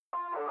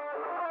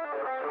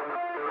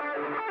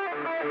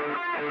Here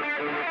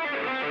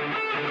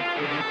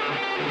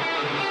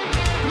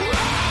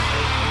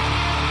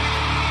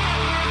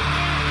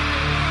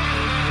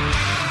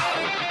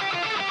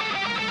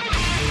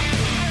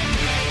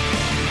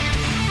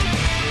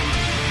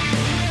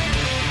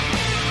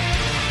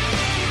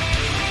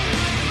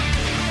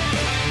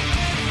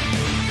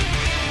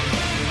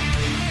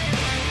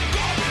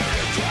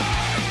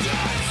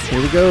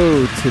we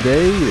go.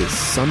 Today is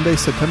Sunday,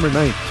 September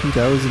 9th,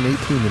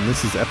 2018, and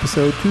this is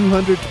episode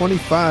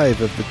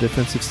 225 of the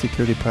Defensive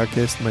Security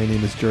Podcast. My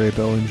name is Jerry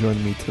Bell, and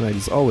joining me tonight,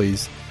 as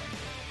always,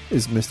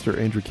 is Mr.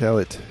 Andrew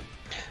Callett.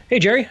 Hey,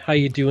 Jerry. How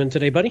you doing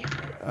today, buddy?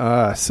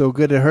 So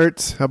good it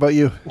hurts. How about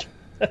you?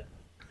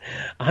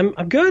 I'm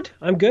good.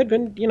 I'm good.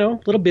 Been, a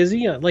little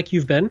busy, like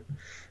you've been.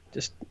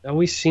 Just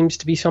always seems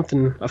to be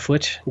something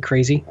afoot and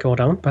crazy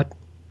going on, but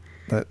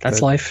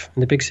that's life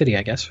in the big city,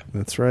 I guess.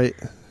 That's right.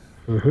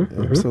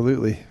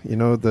 Absolutely.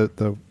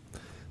 The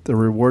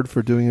reward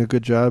for doing a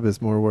good job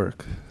is more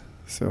work.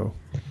 So,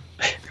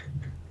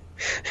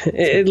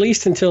 at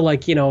least until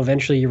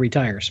eventually you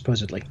retire.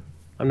 Supposedly,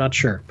 I'm not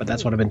sure, but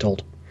that's what I've been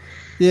told.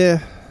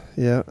 Yeah,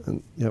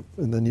 and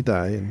then you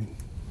die,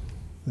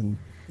 and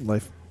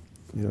life,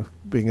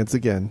 begins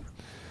again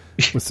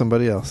with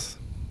somebody else.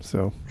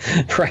 So,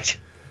 right.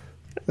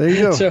 There you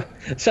go. So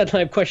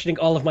suddenly I'm questioning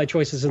all of my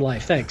choices in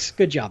life. Thanks.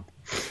 Good job.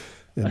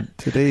 And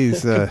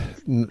today's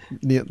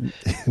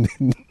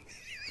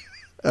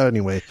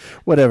anyway,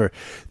 whatever.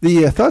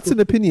 The thoughts and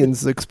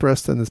opinions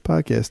expressed on this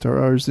podcast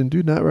are ours and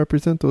do not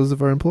represent those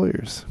of our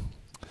employers.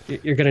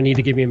 You're going to need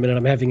to give me a minute.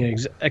 I'm having an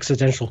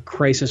existential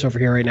crisis over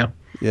here right now.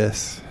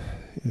 Yes.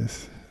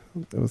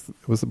 I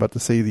was about to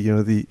say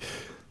the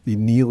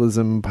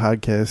nihilism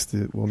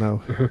podcast will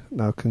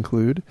now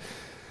conclude.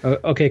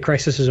 Okay,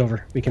 crisis is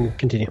over. We can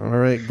continue. All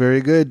right,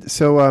 very good.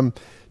 So,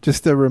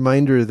 just a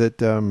reminder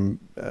that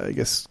I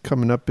guess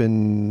coming up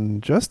in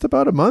just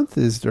about a month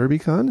is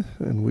DerbyCon,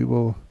 and we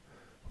will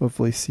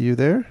hopefully see you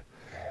there.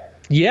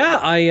 Yeah,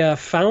 I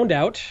found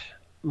out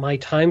my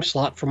time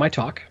slot for my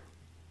talk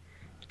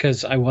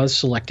because I was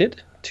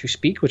selected to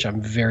speak, which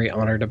I'm very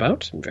honored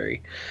about. I'm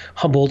very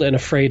humbled and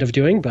afraid of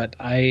doing, but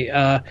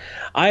I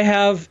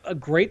have a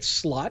great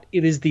slot.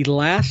 It is the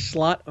last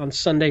slot on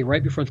Sunday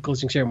right before the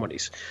closing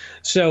ceremonies.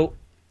 So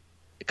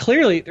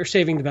clearly they're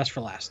saving the best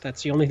for last.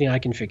 That's the only thing I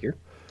can figure.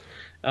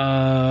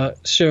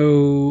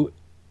 So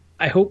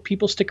I hope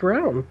people stick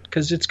around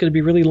because it's going to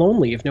be really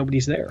lonely if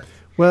nobody's there.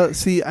 Well,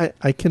 see,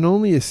 I can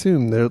only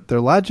assume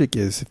their logic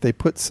is if they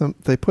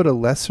put a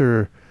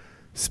lesser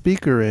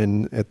speaker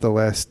in at the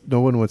last,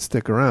 no one would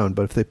stick around.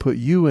 But if they put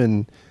you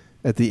in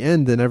at the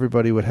end, then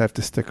everybody would have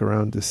to stick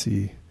around to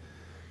see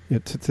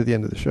to the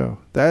end of the show.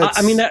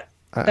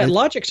 That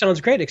logic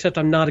sounds great, except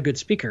I'm not a good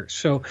speaker.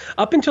 So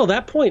up until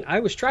that point, I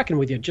was tracking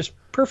with you just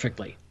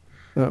perfectly.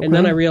 And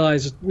then I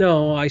realized,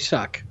 no, I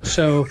suck.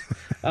 So,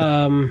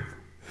 no,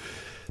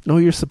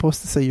 you're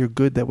supposed to say you're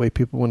good. That way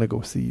people want to go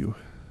see you.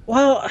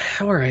 Well,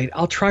 all right.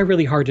 I'll try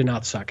really hard to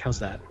not suck. How's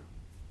that?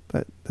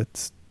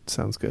 That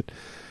sounds good.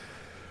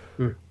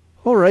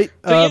 All right.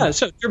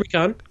 So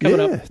DerbyCon coming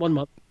up 1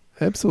 month.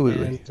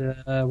 Absolutely.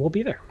 And we'll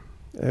be there.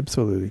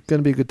 Absolutely. Going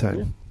to be a good time.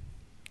 Yeah.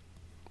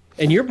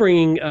 And you're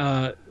bringing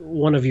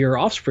one of your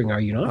offspring, are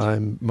you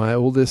not? My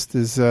oldest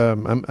is,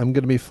 I'm going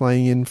to be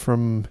flying in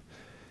from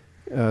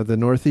the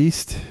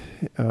Northeast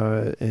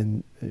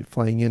and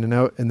flying in and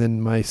out. And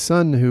then my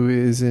son, who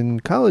is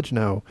in college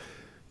now,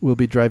 will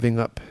be driving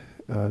up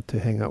to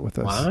hang out with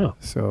us. Wow.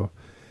 So,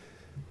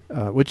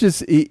 which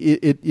is,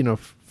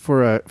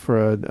 for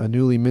a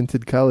newly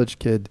minted college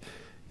kid,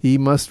 he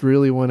must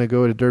really want to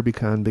go to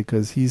DerbyCon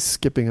because he's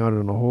skipping out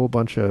on a whole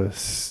bunch of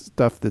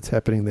stuff that's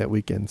happening that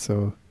weekend.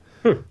 So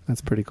that's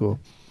pretty cool.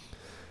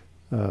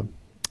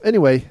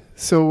 Anyway,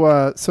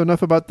 so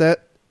enough about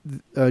that.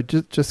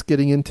 Just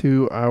getting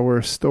into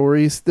our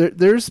stories.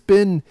 There's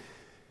been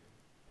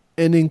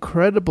an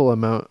incredible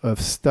amount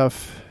of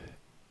stuff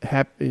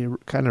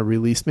kind of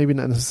released, maybe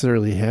not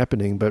necessarily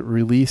happening, but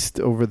released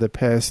over the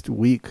past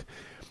week,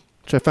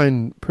 which I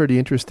find pretty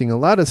interesting. A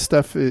lot of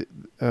stuff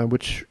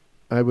which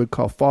I would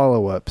call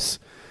follow-ups.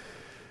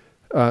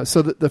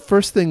 So the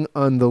first thing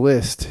on the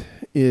list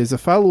is a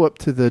follow-up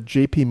to the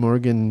JP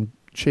Morgan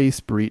Chase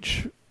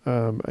breach.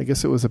 I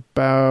guess it was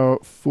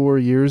about 4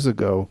 years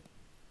ago.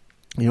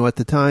 At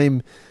the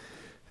time,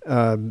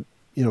 it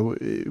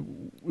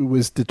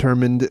was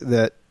determined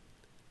that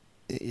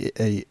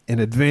a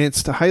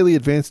highly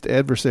advanced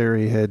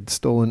adversary had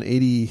stolen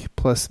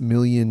 80+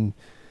 million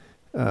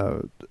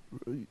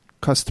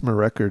customer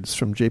records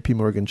from JP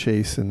Morgan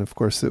Chase. And of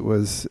course it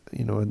was,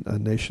 a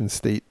nation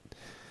state,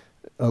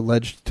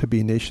 alleged to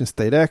be nation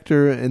state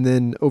actor. And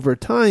then over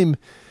time,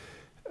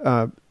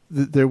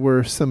 there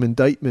were some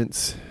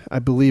indictments. I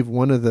believe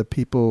one of the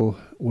people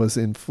was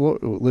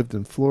lived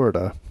in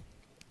Florida.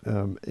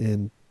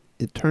 And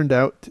it turned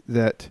out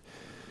that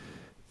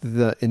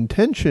the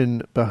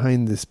intention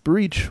behind this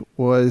breach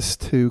was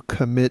to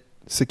commit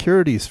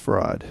securities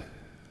fraud,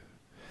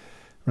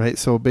 right?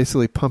 So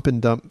basically pump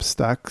and dump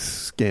stock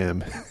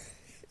scam.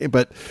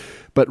 but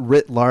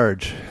writ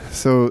large.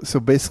 So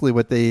basically,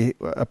 what they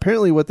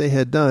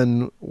had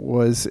done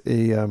was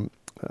a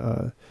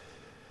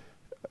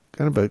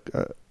kind of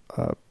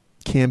a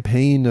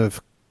campaign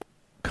of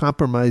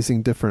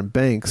compromising different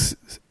banks.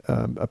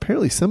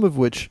 Apparently, some of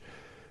which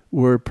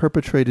were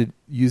perpetrated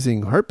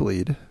using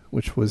Heartbleed,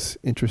 which was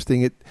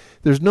interesting.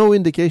 There's no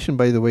indication,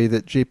 by the way,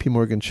 that J.P.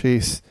 Morgan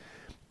Chase,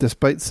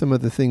 despite some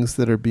of the things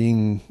that are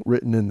being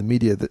written in the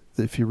media, that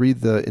if you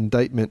read the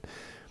indictment,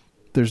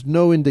 there's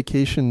no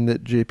indication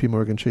that J.P.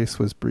 Morgan Chase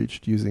was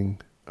breached using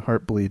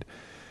Heartbleed.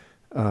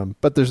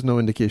 But there's no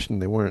indication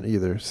they weren't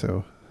either,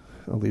 so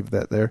I'll leave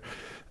that there.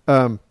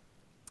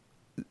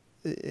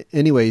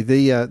 Anyway,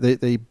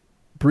 they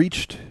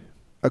breached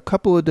a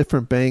couple of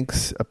different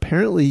banks,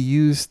 apparently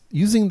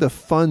using the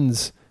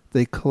funds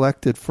they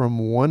collected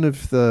from one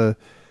of the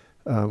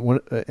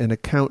an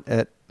account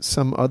at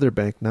some other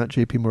bank, not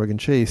J.P. Morgan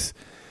Chase.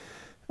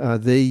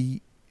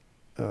 They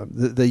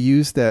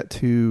used that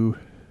to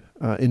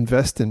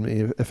invest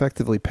in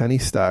effectively penny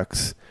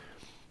stocks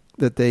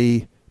that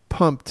they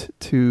pumped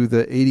to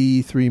the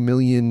 83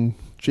 million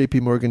J.P.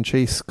 Morgan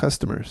Chase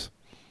customers.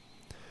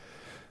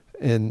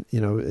 And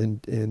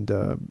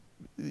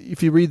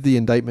if you read the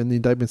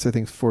indictment's I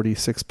think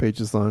 46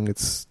 pages long.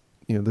 It's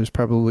there's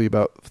probably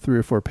about 3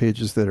 or 4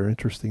 pages that are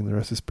interesting. The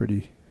rest is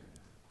pretty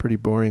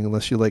boring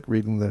unless you like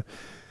reading the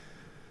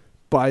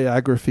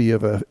biography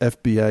of a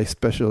FBI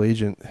special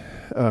agent.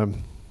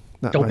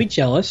 Don't be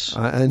jealous.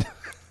 I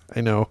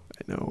know,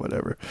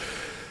 whatever.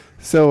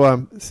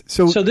 So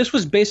this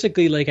was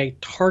basically like a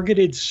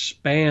targeted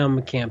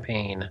spam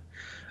campaign,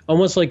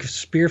 almost like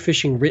spear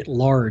phishing writ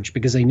large,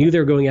 because they knew they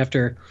were going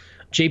after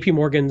J.P.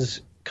 Morgan's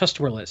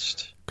customer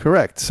list.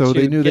 Correct. So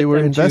they knew they were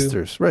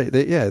investors, right?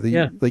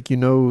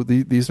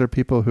 These are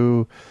people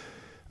who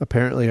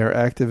apparently are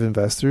active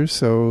investors.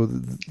 So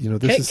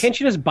can't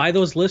you just buy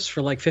those lists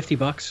for like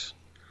 $50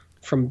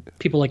 from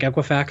people like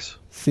Equifax?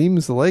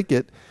 Seems like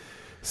it.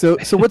 So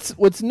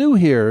what's new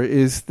here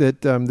is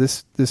that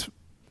this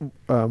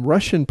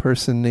Russian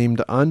person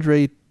named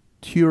Andrei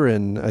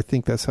Turin, I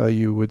think that's how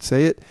you would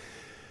say it,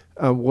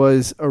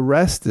 was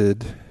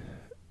arrested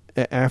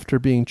after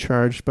being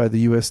charged by the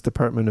U.S.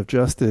 Department of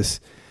Justice.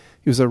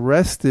 He was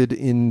arrested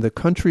in the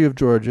country of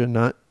Georgia,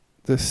 not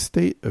the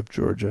state of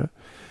Georgia.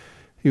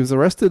 He was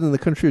arrested in the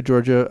country of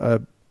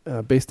Georgia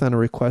based on a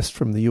request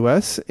from the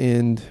U.S.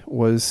 and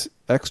was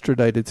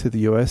extradited to the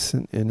U.S.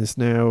 and is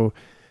now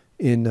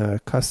in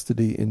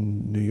custody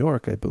in New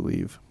York, I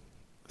believe.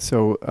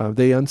 So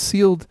they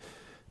unsealed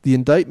the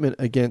indictment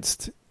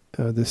against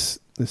this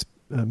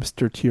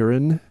Mr.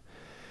 Turin,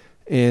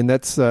 and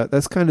that's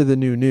kind of the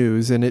new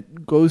news, and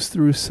it goes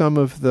through some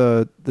of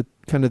the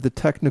kind of the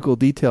technical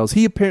details.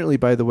 He apparently,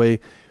 by the way,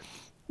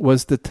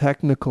 was the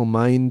technical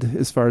mind,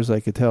 as far as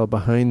I could tell,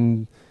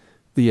 behind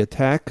the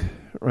attack.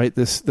 Right,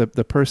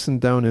 the person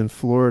down in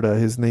Florida,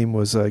 his name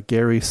was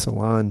Gary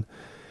Salon.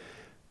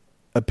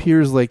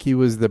 Appears like he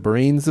was the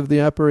brains of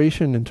the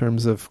operation in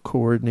terms of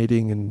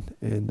coordinating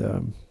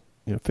and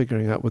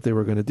figuring out what they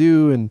were going to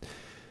do, and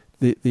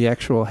the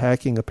actual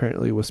hacking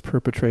apparently was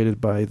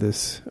perpetrated by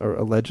this, or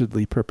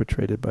allegedly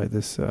perpetrated by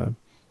this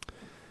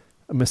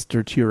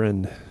Mr.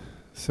 Turin.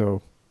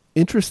 So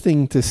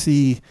interesting to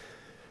see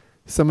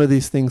some of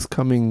these things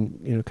coming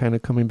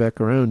back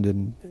around,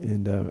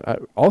 and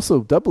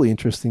also doubly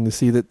interesting to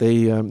see that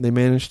they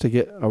managed to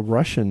get a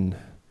Russian,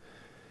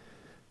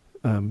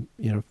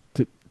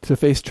 to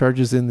face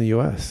charges in the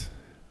U.S.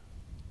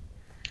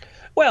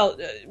 Well,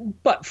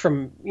 but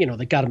from,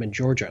 they got him in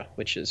Georgia,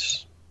 which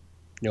is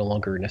no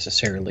longer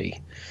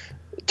necessarily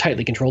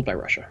tightly controlled by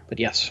Russia. But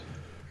yes.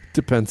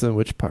 Depends on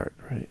which part,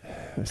 right?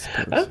 I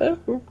suppose.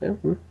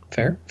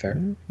 Fair.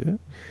 Yeah.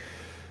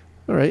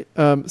 All right.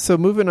 So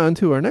moving on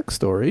to our next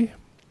story.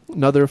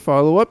 Another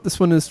follow-up. This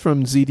one is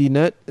from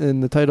ZDNet,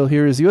 and the title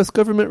here is U.S.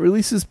 Government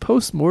Releases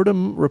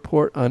Post-Mortem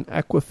Report on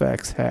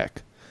Equifax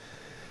Hack.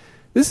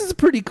 This is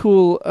pretty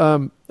cool.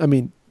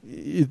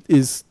 It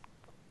is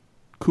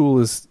cool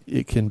as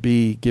it can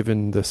be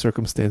given the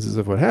circumstances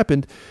of what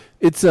happened.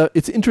 It's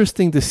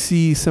interesting to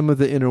see some of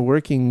the inner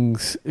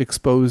workings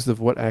exposed of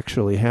what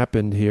actually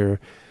happened here.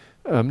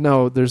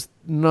 Now, there's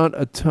not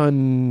a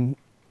ton.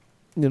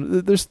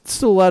 There's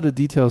still a lot of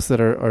details that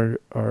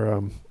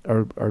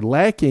are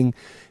lacking.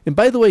 And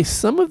by the way,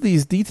 some of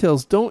these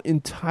details don't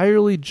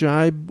entirely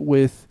jibe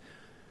with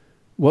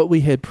what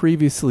we had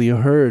previously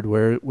heard,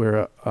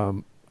 where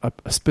a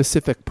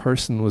specific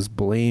person was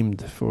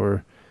blamed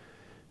for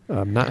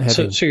not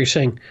having... So you're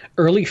saying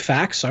early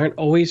facts aren't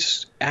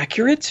always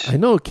accurate? I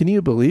know. Can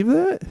you believe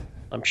that?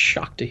 I'm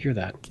shocked to hear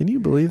that. Can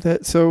you believe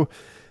that? So,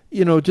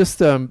 just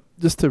to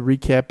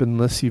recap,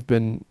 unless you've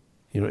been,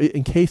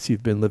 in case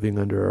you've been living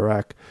under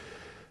Iraq,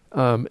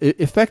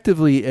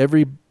 effectively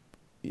every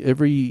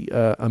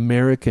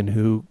American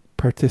who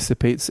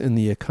participates in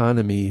the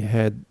economy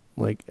had,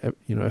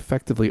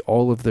 effectively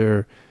all of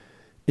their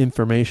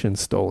information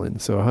stolen.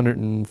 So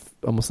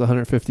almost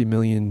 150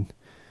 million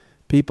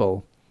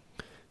people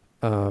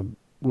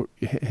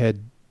had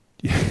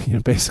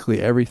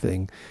basically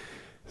everything.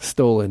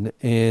 stolen,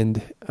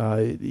 and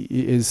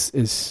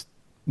is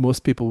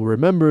most people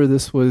remember,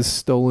 this was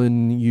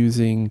stolen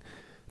using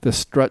the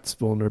Struts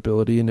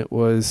vulnerability, and it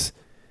was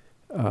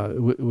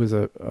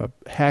a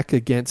hack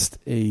against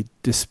a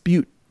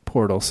dispute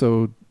portal.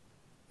 So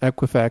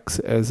Equifax,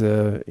 as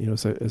a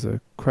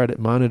credit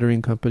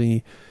monitoring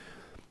company,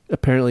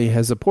 apparently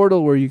has a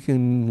portal where you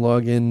can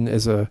log in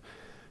as a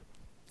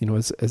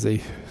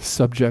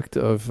subject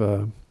of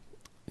a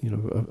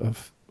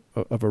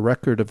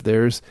record of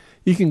theirs.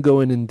 You can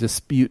go in and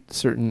dispute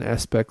certain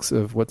aspects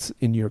of what's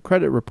in your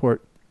credit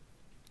report.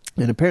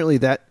 And apparently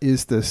that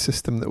is the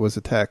system that was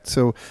attacked.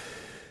 So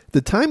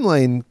the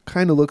timeline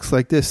kind of looks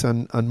like this.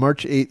 On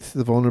March 8th,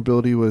 the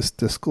vulnerability was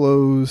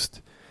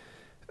disclosed.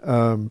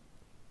 The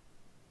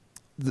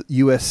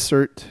U.S.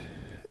 CERT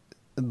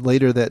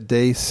later that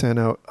day sent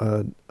out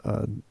a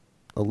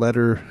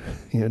letter,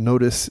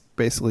 notice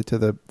basically to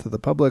the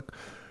public,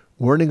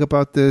 warning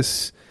about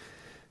this.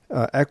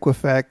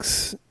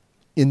 Equifax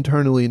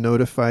internally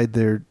notified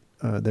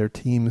their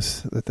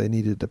teams that they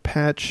needed to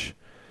patch.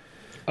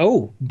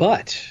 Oh,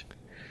 but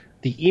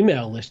the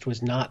email list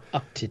was not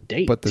up to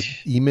date. But the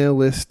email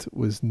list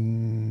was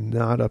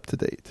not up to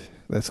date.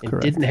 That's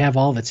correct. It didn't have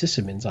all of its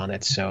sysadmins on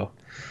it. So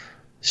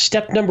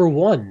step number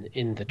 1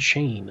 in the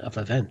chain of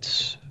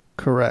events.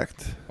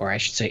 Correct. Or I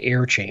should say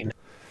air chain.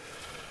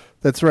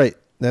 That's right.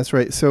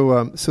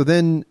 So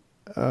then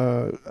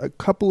a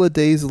couple of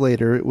days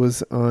later, it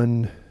was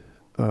on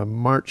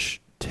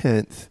March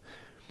 10th,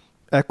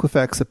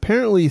 Equifax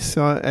apparently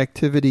saw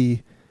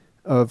activity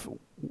of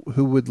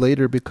who would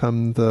later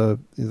become the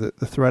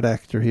threat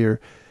actor here,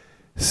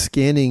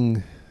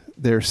 scanning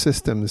their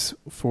systems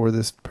for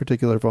this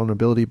particular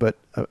vulnerability, but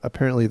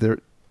apparently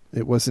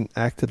it wasn't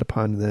acted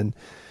upon then.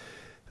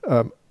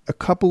 A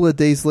couple of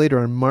days later,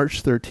 on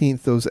March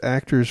 13th, those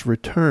actors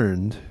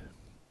returned,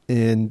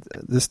 and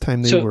this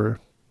time they were...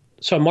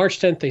 So on March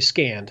 10th, they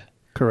scanned.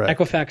 Correct.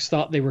 Equifax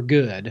thought they were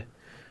good,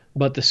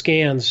 but the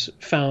scans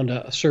found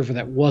a server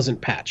that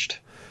wasn't patched.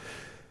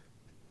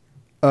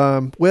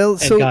 And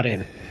got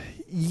in.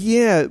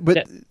 Yeah,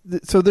 but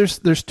so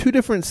there's two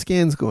different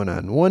scans going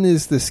on. One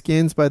is the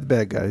scans by the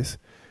bad guys,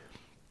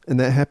 and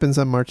that happens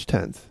on March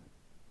 10th,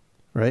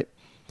 right?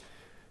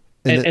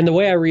 And the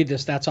way I read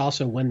this, that's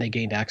also when they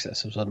gained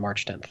access. It was on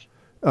March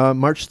 10th.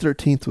 March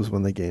 13th was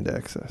when they gained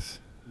access.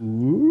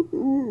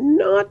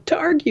 Not to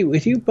argue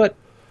with you, but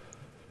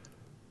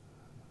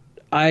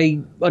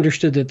I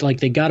understood that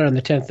they got it on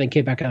the 10th, then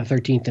came back on the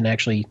 13th, and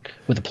actually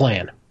with a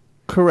plan.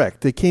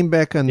 Correct. They came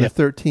back on the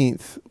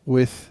 13th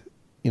with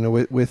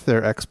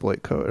their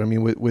exploit code. I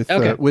mean, with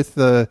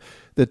the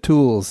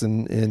tools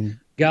and.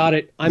 Got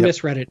it. I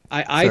misread it.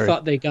 I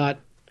thought they got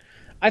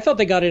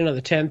in on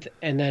the 10th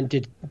and then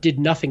did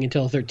nothing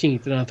until the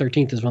 13th, and on the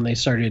 13th is when they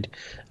started,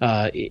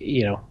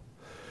 doing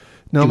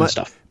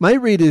stuff. My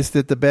read is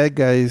that the bad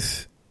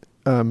guys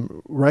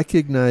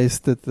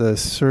recognized that the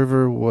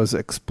server was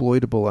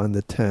exploitable on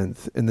the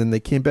 10th, and then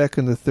they came back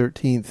on the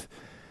 13th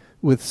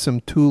with some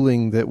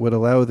tooling that would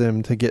allow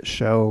them to get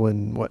shell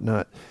and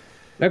whatnot.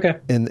 Okay.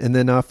 And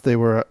then off they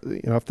were,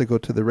 off they go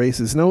to the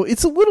races. Now,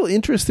 it's a little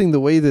interesting the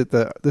way that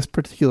this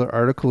particular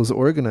article is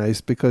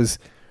organized, because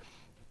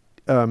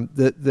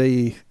that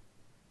they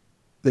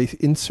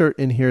insert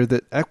in here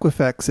that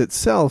Equifax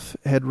itself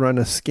had run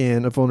a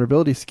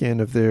vulnerability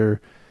scan of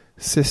their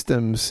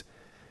systems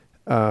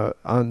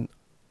on,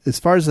 as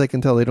far as I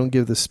can tell, they don't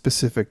give the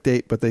specific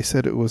date, but they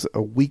said it was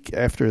a week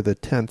after the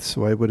 10th,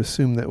 so I would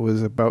assume that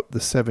was about the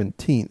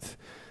 17th.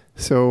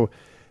 So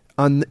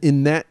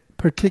in that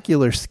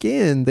particular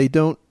scan, they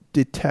don't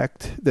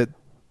detect that,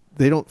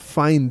 they don't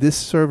find this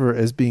server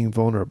as being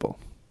vulnerable.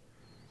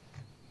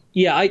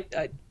 Yeah,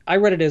 I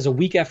read it as a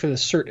week after the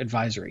CERT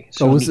advisory.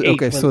 So was it?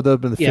 Okay, so that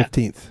would have been the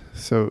 15th.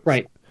 So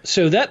right.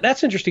 So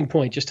that's an interesting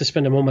point just to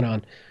spend a moment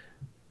on.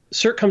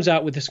 CERT comes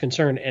out with this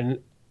concern, and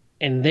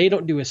they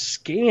don't do a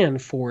scan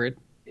for it,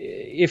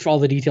 if all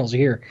the details are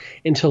here,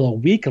 until a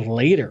week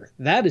later.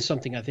 That is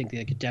something I think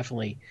they could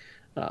definitely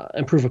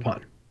improve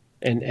upon,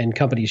 and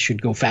companies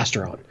should go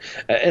faster on,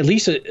 at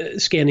least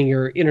scanning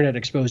your internet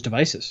exposed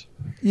devices.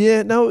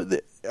 Yeah. Now,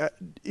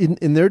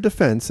 in their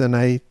defense, and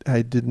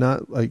I did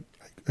not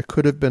I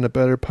could have been a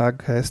better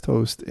podcast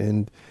host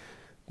and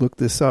looked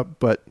this up,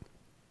 but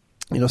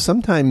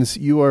sometimes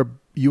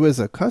you as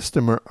a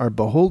customer are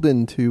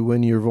beholden to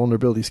when your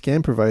vulnerability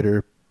scan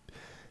provider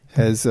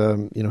has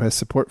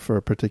support for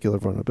a particular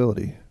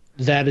vulnerability.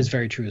 That is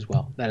very true as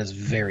well. That is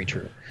very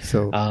true.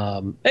 So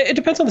it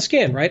depends on the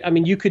scan, right? I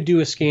mean, you could do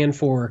a scan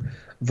for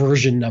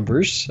version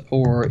numbers,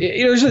 or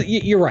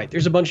you're right.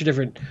 There's a bunch of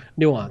different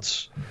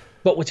nuance.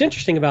 But what's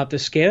interesting about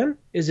this scan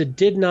is it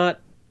did not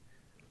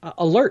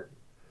alert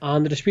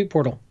on the dispute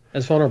portal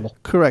as vulnerable.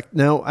 Correct.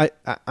 Now,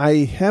 I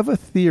have a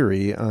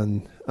theory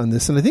on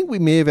this, and I think we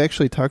may have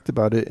actually talked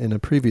about it in a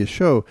previous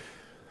show.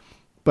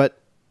 But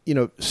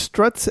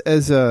Struts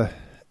as a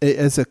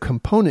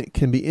component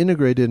can be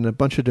integrated in a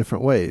bunch of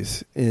different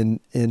ways, and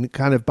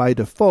kind of by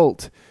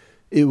default,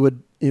 it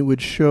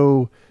would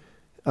show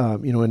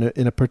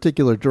in a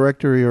particular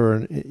directory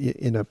or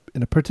in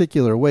a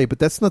particular way. But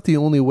that's not the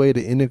only way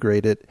to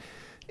integrate it.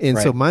 And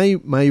so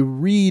my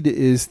read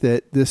is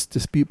that this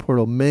dispute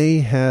portal may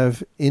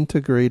have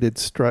integrated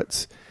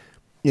struts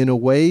in a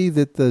way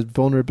that the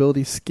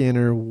vulnerability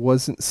scanner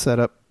wasn't set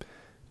up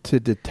to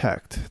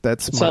detect.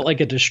 It's not like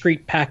a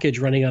discrete package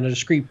running on a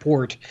discrete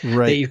port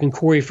that you can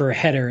query for a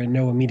header and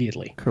know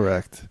immediately.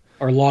 Correct.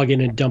 Or log in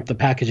and dump the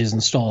packages,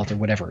 install it, or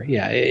whatever.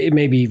 Yeah, it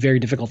may be very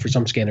difficult for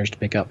some scanners to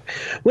pick up,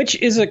 which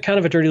is a kind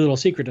of a dirty little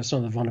secret of some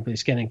of the vulnerability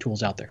scanning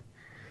tools out there.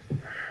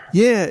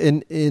 Yeah,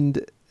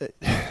 and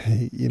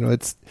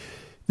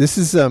this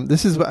is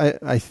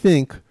I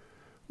think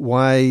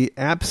why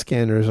app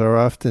scanners are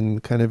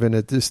often kind of in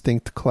a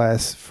distinct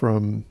class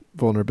from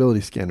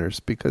vulnerability scanners,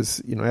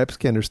 because app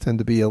scanners tend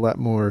to be a lot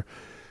more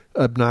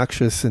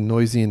obnoxious and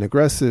noisy and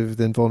aggressive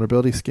than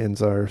vulnerability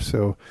scans are.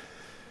 So,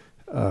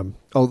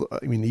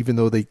 even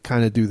though they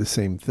kind of do the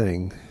same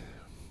thing,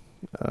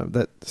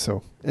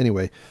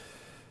 anyway,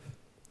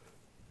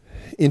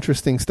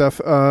 interesting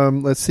stuff.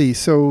 Let's see.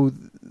 So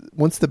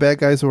once the bad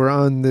guys were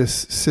on this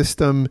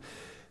system,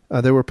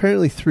 there were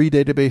apparently 3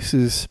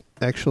 databases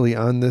actually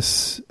on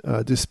this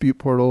dispute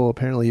portal.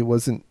 Apparently it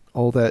wasn't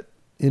all that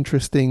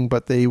interesting,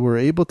 but they were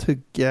able to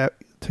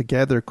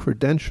gather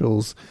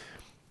credentials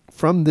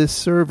from this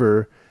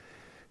server,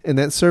 and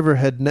that server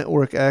had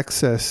network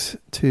access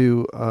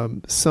to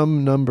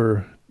some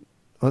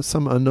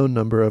unknown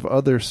number of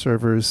other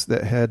servers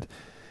that had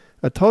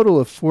a total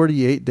of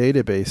 48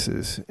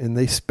 databases. And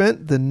they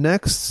spent the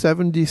next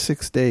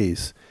 76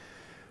 days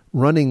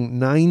running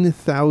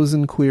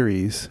 9,000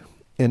 queries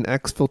and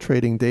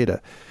exfiltrating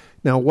data.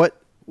 Now,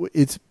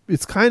 it's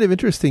kind of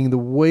interesting. The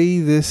way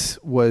this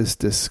was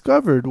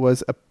discovered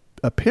was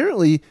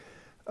apparently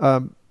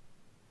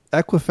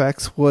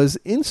Equifax was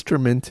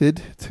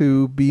instrumented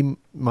to be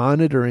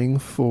monitoring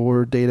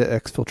for data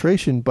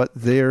exfiltration, but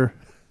their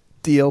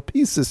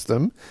DLP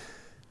system,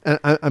 and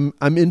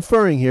I'm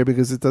inferring here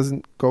because it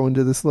doesn't go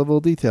into this level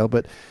of detail,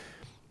 but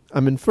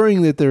I'm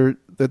inferring that their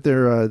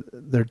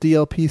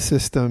DLP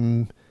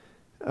system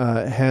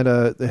had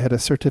a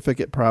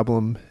certificate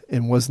problem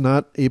and was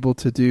not able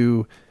to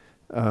do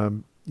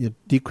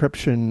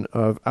decryption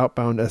of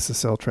outbound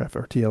SSL traffic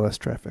or TLS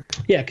traffic.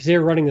 Yeah, because they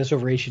were running this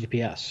over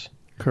HTTPS.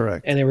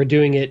 Correct. And they were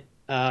doing it,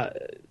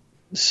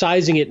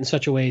 sizing it in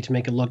such a way to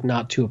make it look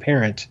not too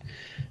apparent.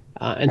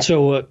 And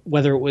so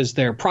whether it was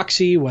their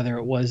proxy, whether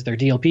it was their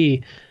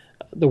DLP,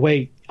 the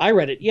way I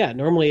read it,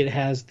 normally it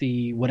has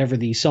whatever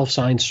the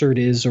self-signed cert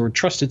is or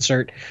trusted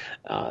cert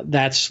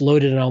that's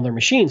loaded on their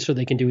machine so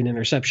they can do an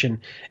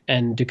interception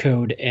and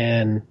decode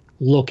and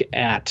look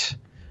at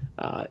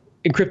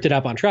encrypted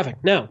outbound traffic.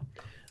 Now,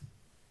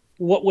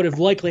 what would have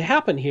likely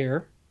happened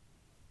here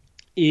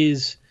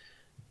is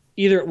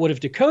either it would have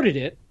decoded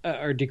it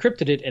or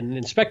decrypted it and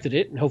inspected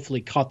it and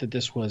hopefully caught that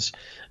this was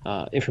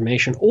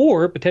information,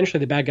 or potentially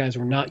the bad guys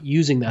were not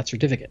using that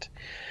certificate.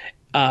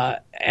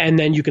 And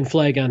then you can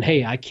flag on,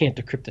 hey, I can't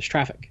decrypt this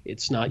traffic.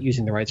 It's not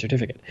using the right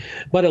certificate.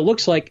 But it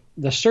looks like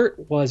the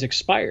cert was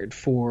expired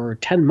for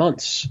 10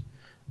 months.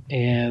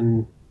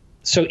 And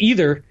so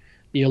either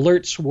the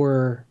alerts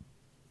were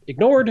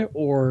ignored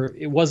or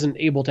it wasn't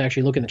able to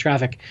actually look in the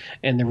traffic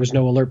and there was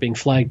no alert being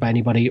flagged by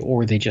anybody,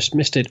 or they just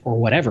missed it or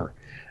whatever.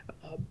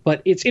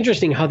 But it's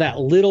interesting how that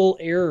little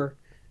error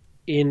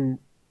in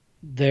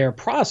their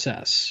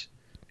process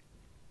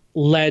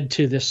led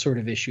to this sort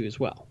of issue as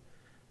well.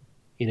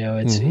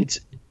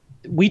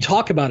 We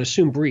talk about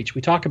assumed breach.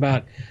 We talk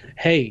about,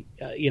 hey,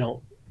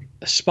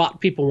 spot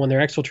people when they're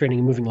exfiltrating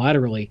and moving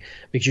laterally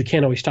because you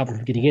can't always stop them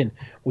from getting in.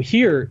 Well,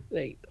 here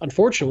they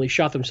unfortunately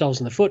shot themselves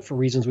in the foot for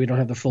reasons we don't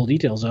have the full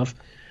details of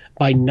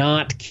by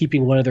not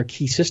keeping one of their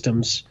key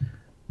systems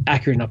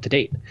accurate and up to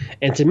date.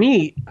 And to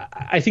me,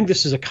 I think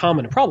this is a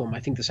common problem. I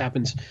think this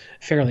happens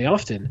fairly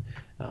often.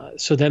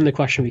 So then the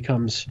question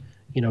becomes,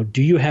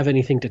 do you have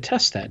anything to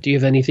test that? Do you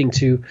have anything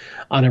to,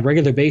 on a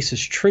regular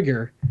basis,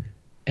 trigger?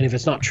 And if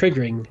it's not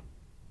triggering,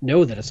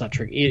 know that it's not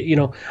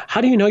triggering. How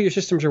do you know your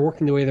systems are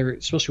working the way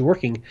they're supposed to be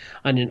working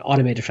on an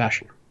automated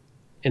fashion?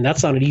 And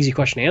that's not an easy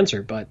question to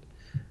answer, but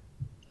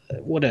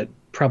would it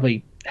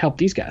probably help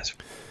these guys?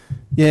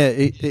 Yeah,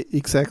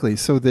 exactly.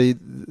 So they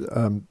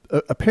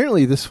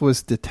apparently this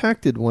was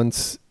detected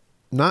once,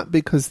 not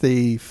because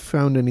they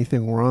found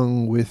anything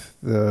wrong with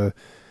the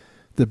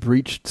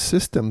breached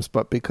systems,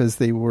 but because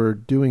they were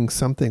doing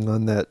something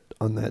on that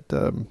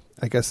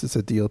I guess it's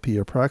a DLP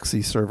or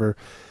proxy server,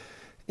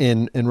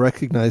 and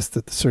recognized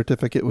that the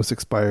certificate was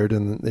expired,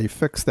 and they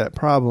fixed that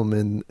problem,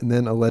 and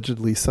then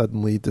allegedly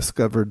suddenly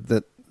discovered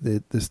that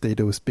this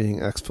data was being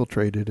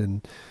exfiltrated,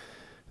 and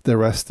the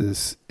rest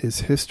is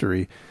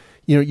history.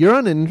 You're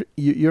on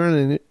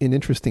an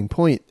interesting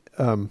point.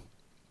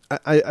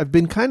 I've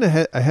been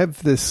I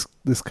have this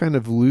kind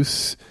of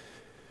loose,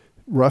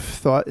 rough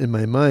thought in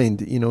my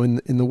mind.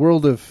 In the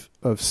world of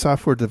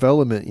software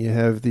development, you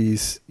have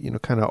these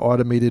kind of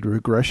automated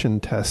regression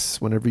tests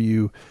whenever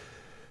you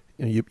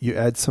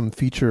add some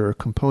feature or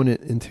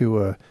component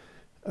into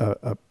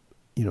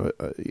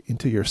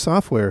into your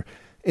software,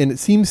 and it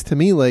seems to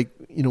me like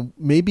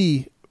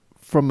maybe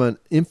from an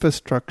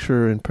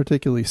infrastructure and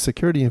particularly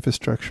security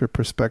infrastructure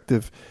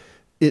perspective,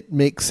 it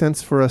makes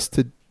sense for us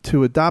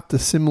to adopt a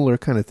similar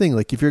kind of thing.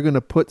 Like if you're going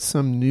to put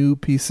some new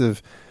piece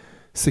of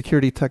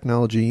security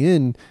technology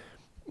in,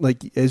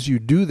 like as you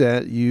do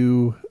that,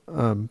 you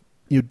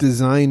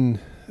design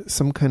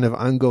some kind of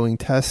ongoing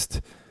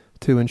test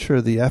to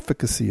ensure the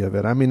efficacy of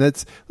it. I mean,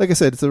 that's, like I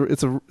said,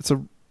 it's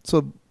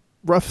a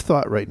rough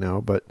thought right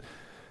now, but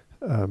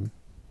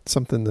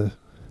something to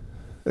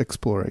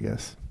explore, I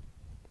guess.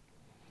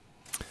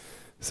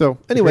 So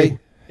anyway,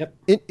 yep.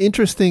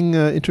 Interesting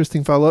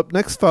follow-up.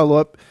 Next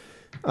follow-up.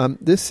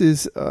 This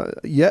is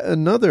yet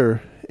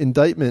another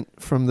indictment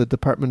from the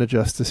Department of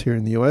Justice here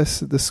in the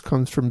U.S. This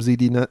comes from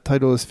ZDNet.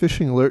 Title is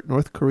Phishing Alert: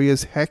 North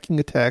Korea's Hacking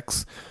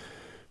Attacks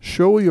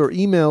Show Your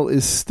Email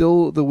is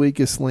Still the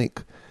Weakest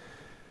Link.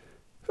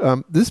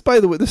 This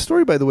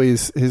story, by the way,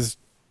 has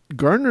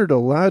garnered a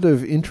lot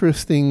of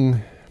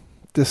interesting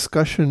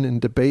discussion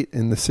and debate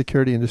in the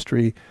security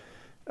industry,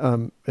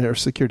 or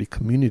security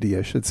community,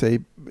 I should say,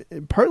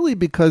 partly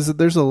because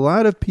there's a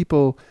lot of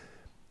people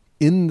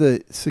in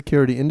the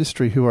security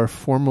industry who are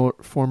former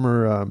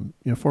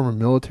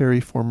military,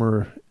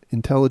 former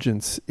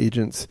intelligence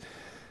agents,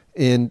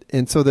 and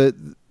so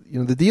the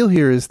deal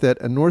here is that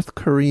a North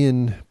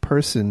Korean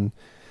person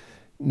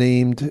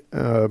named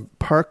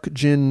Park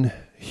Jin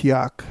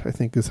Hyok, I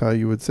think is how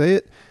you would say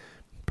it,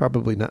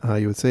 probably not how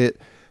you would say it,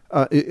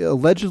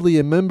 allegedly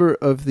a member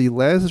of the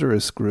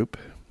Lazarus Group,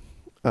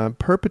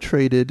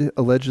 perpetrated,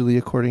 allegedly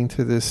according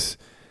to this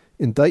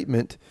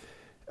indictment,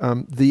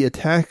 the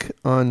attack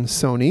on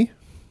Sony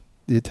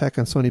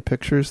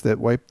Pictures that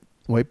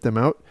wiped them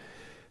out,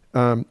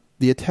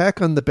 the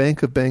attack on the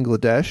Bank of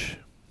Bangladesh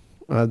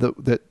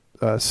that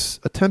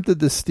attempted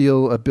to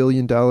steal $1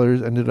 billion,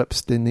 ended up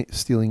stealing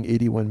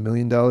 $81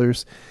 million,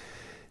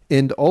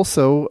 and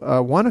also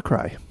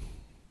WannaCry.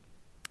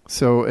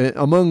 So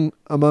among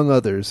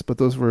others, but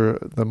those were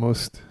the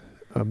most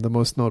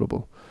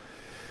notable.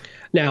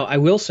 Now, I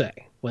will say,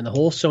 when the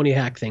whole Sony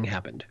hack thing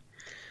happened,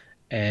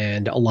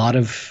 and a lot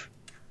of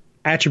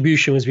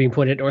attribution was being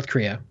pointed at North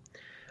Korea,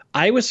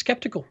 I was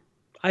skeptical.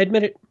 I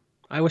admit it.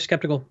 I was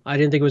skeptical. I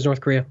didn't think it was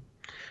North Korea.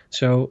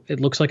 So it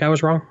looks like I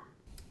was wrong.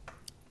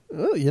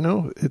 Well,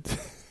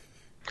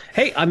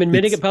 Hey, I'm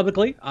admitting it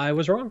publicly. I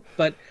was wrong.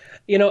 But,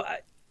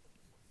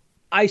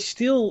 I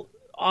still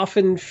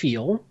often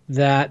feel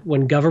that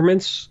when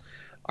governments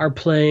are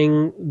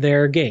playing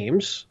their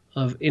games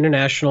of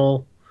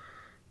international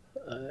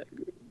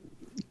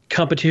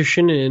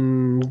competition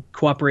and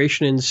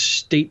cooperation and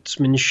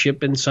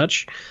statesmanship and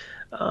such,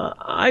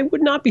 I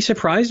would not be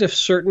surprised if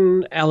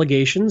certain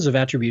allegations of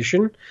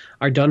attribution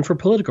are done for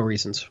political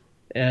reasons.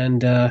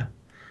 And I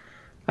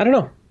don't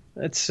know.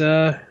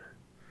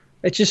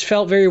 It just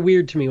felt very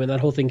weird to me when that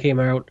whole thing came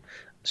out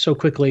so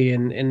quickly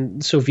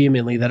and so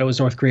vehemently that it was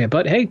North Korea.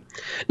 But hey,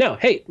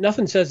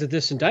 nothing says that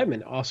this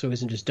indictment also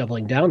isn't just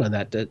doubling down on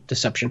that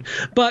deception.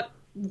 But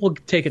we'll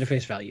take it at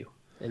face value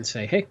and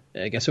say, hey,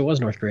 I guess it was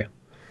North Korea.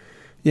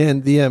 Yeah,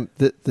 and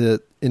the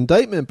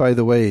indictment, by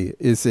the way,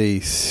 is a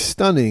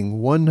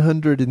stunning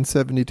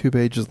 172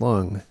 pages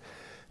long.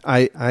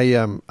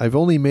 I've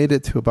only made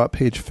it to about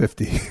page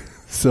 50,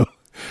 so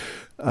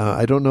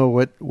I don't know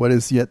what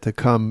is yet to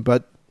come.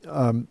 But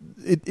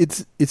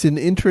it's an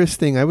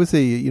interesting. I would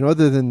say,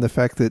 other than the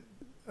fact that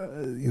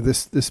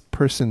this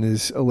person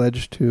is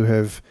alleged to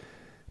have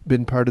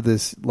been part of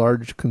this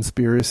large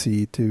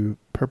conspiracy to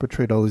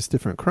perpetrate all these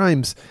different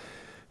crimes,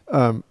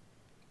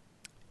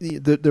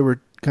 there were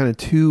kind of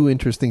two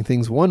interesting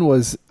things. One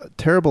was a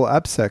terrible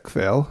AppSec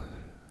fail.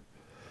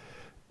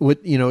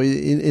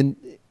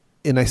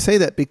 And I say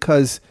that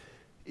because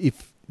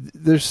if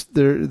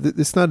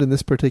it's not in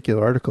this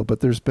particular article,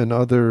 but there's been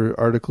other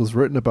articles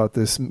written about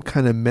this,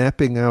 kind of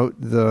mapping out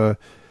the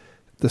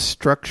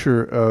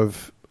structure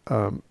of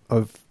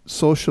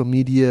social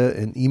media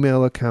and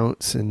email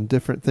accounts and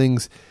different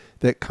things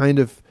that kind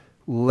of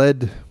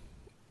led,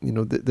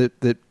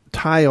 that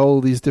tie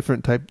all these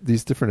different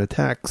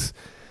attacks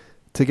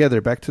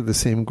together back to the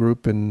same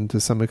group and to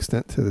some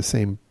extent to the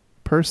same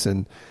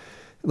person,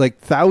 like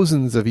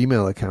thousands of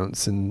email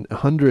accounts and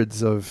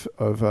hundreds of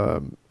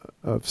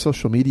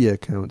social media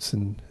accounts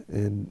and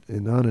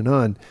on and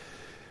on.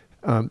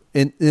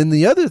 And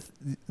the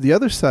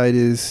other side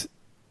is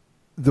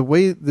the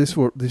way these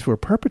were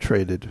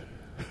perpetrated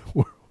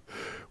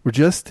were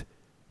just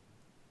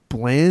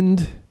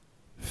bland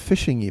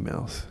phishing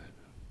emails.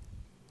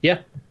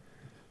 Yeah.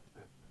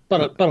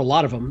 But a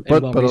lot of them,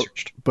 and well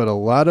researched. But a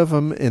lot of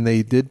them, and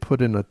they did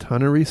put in a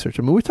ton of research.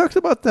 I mean, we talked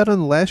about that on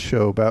the last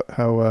show about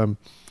how,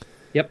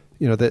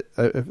 that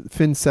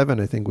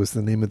Fin7, I think, was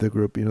the name of the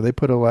group. They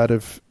put a lot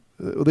of,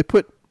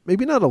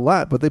 maybe not a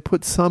lot, but they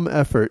put some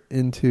effort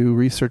into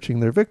researching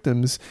their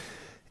victims,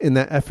 and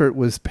that effort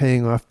was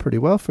paying off pretty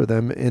well for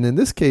them. And in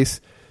this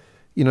case,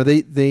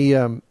 they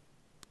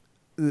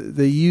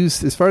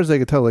used, as far as I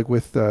could tell, like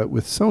with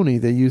Sony,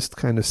 they used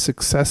kind of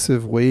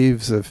successive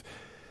waves of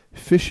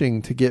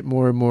phishing to get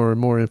more and more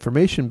and more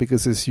information,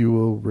 because as you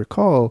will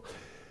recall,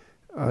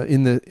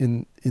 in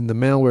the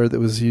malware that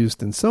was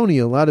used in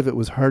Sony, a lot of it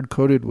was hard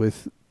coded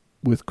with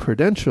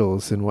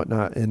credentials and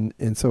whatnot,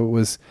 and so it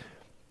was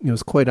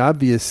quite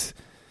obvious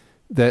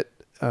that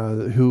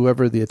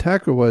whoever the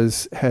attacker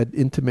was had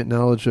intimate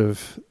knowledge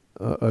of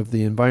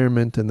the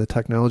environment and the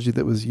technology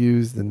that was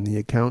used and the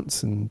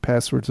accounts and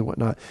passwords and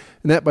whatnot.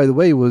 And that, by the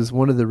way, was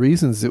one of the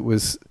reasons it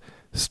was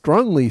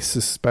strongly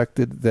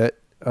suspected that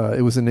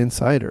it was an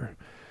insider.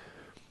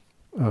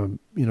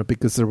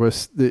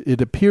 Because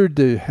it appeared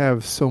to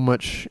have so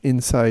much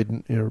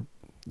inside, there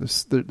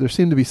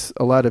seemed to be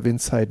a lot of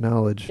inside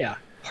knowledge. Yeah.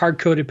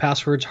 Hard-coded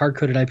passwords,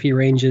 hard-coded IP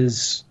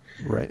ranges.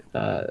 Right.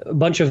 A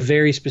bunch of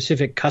very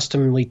specific,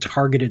 customly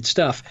targeted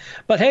stuff.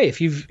 But hey, if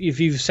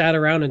you've sat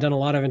around and done a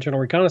lot of internal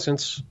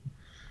reconnaissance,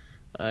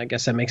 I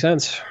guess that makes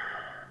sense.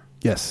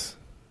 Yes,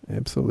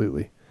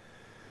 absolutely.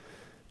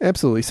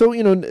 Absolutely. So,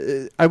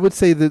 I would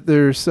say that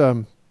there's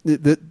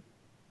that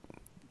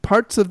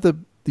parts of the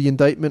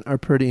indictment are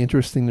pretty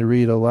interesting to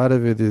read. A lot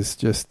of it is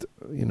just,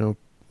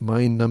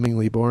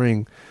 mind-numbingly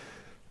boring.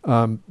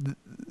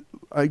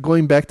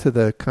 Going back to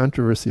the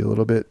controversy a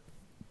little bit,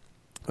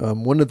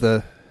 one of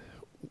the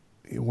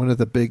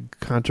big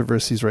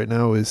controversies right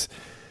now is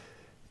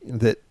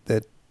that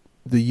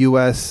the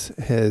U.S.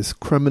 has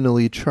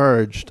criminally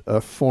charged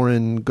a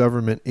foreign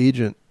government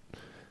agent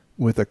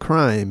with a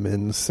crime,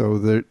 and so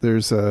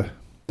there's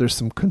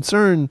some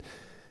concern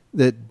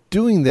that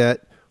doing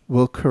that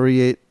will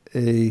create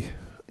a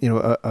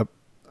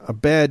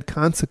bad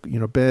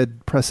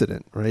bad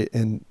precedent, right?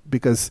 And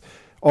because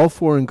all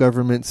foreign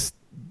governments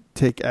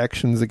take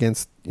actions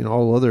against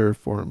all other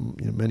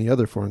many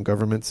other foreign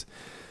governments.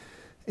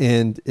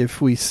 And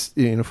if we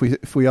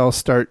all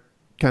start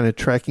kind of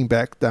tracking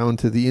back down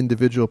to the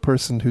individual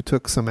person who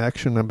took some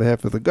action on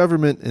behalf of the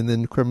government and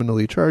then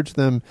criminally charge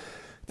them,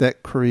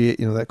 that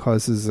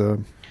causes a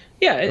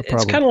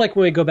it's kind of like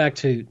when we go back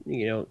to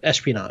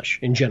espionage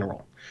in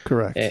general.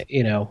 Correct.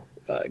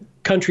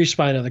 Countries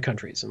spying other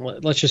countries, and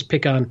let's just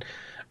pick on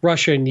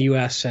Russia and the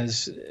U.S.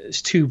 as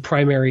two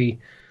primary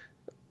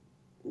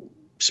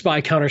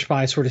spy counter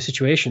spy sort of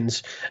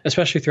situations,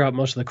 especially throughout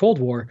most of the Cold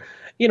War.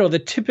 The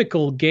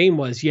typical game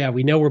was,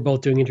 we know we're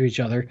both doing it to each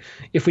other.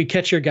 If we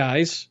catch your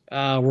guys,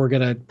 we're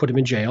going to put him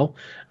in jail,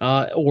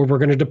 or we're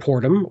going to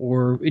deport him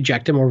or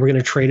eject him, or we're going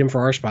to trade him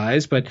for our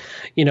spies. But,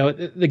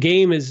 the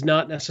game is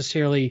not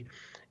necessarily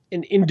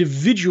an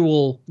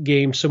individual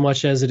game so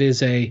much as it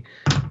is a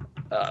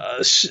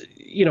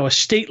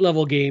state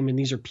level game. And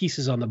these are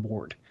pieces on the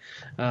board.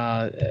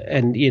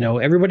 And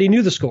everybody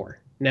knew the score.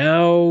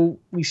 Now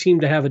we seem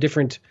to have a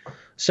different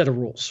set of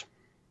rules.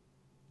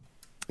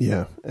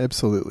 Yeah,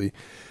 absolutely.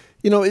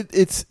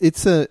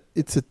 It's a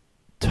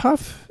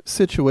tough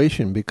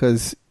situation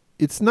because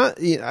it's not.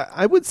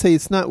 I would say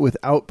it's not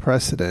without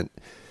precedent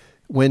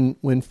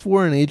when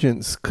foreign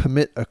agents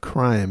commit a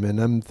crime, and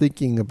I'm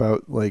thinking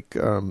about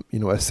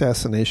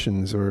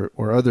assassinations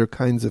or other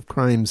kinds of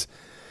crimes.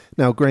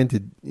 Now,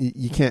 granted,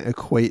 you can't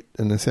equate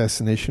an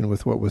assassination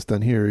with what was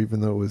done here,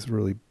 even though it was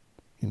really,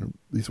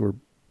 these were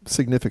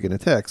significant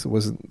attacks. It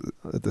wasn't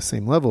at the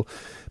same level,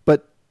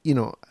 but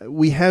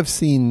we have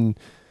seen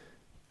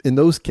in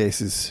those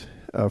cases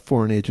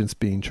foreign agents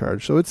being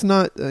charged. So it's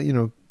not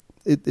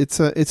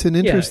it's an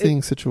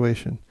interesting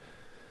situation.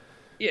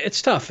 Yeah,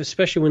 it's tough,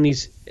 especially when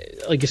these,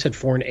 like you said,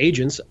 foreign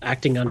agents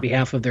acting on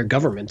behalf of their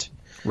government.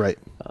 Right.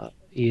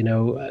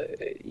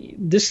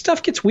 This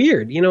stuff gets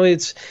weird.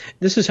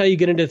 This is how you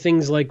get into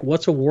things like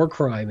what's a war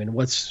crime and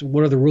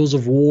what are the rules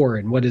of war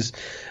and what is,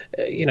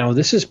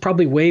 this is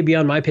probably way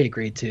beyond my pay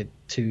grade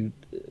to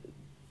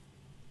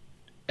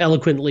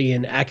eloquently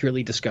and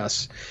accurately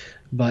discuss,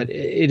 but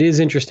it is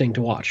interesting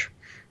to watch.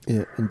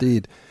 Yeah,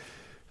 indeed.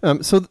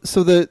 So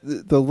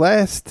the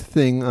last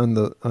thing on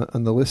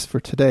the list for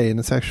today, and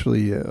it's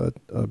actually a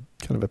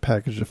kind of a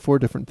package of 4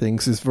 different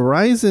things, is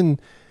Verizon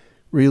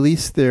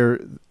released or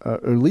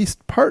at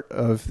least part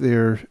of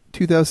their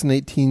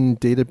 2018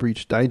 Data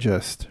Breach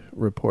Digest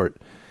report.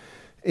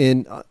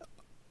 And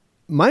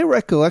my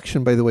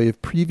recollection, by the way,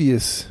 of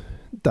previous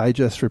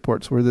Digest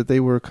reports were that they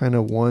were kind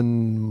of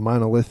one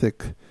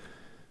monolithic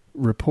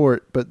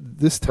report, but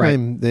this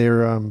time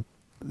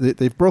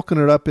they've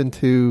broken it up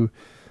into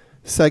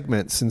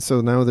segments, and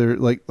so now they're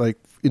like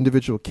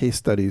individual case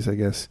studies, I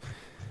guess.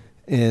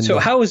 And so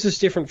how is this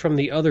different from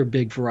the other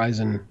big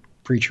Verizon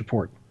breach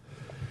report?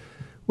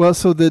 Well,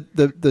 so the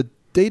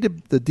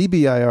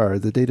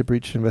DBIR, the Data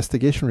Breach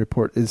Investigation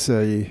Report, is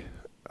it's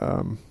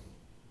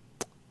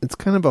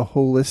kind of a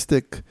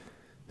holistic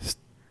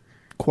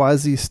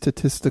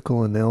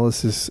quasi-statistical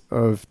analysis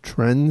of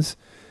trends.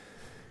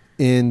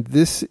 And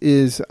this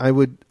is, I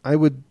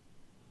would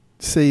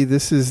say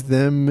this is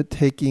them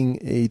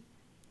taking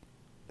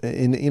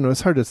and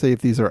it's hard to say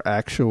if these are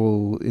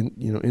actual,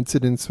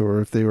 incidents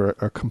or if they were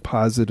a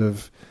composite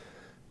of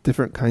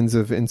different kinds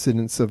of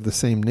incidents of the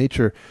same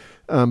nature.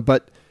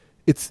 But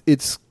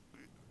it's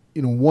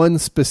one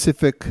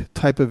specific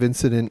type of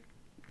incident,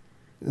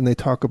 and they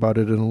talk about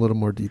it in a little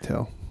more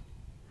detail.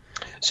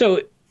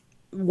 So,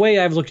 the way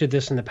I've looked at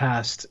this in the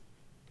past,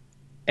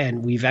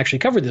 and we've actually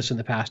covered this in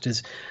the past,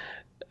 is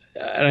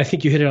and I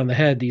think you hit it on the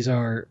head, these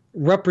are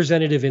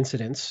representative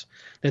incidents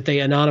that they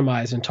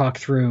anonymize and talk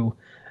through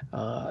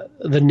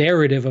the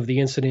narrative of the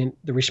incident,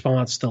 the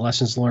response, the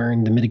lessons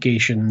learned, the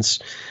mitigations.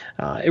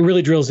 It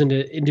really drills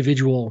into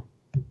individual,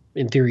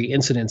 in theory,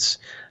 incidents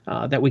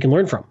that we can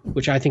learn from,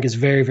 which I think is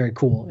very, very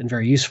cool and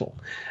very useful.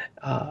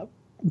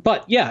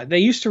 But yeah, they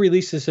used to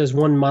release this as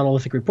one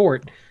monolithic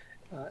report,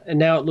 and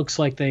now it looks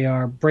like they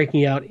are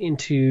breaking out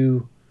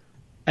into,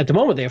 at the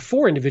moment, they have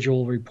 4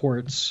 individual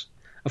reports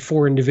of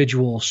 4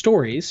 individual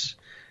stories,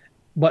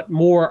 but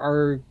more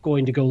are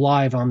going to go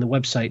live on the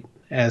website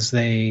as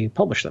they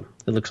publish them,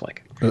 it looks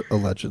like.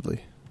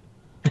 Allegedly.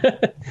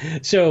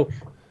 So,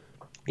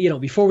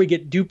 before we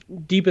get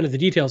deep into the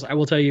details, I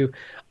will tell you,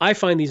 I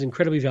find these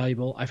incredibly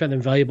valuable. I find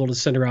them valuable to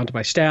send around to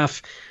my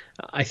staff.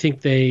 I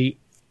think they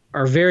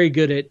are very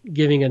good at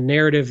giving a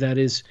narrative that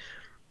is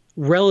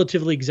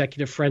relatively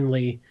executive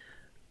friendly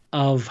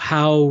of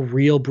how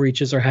real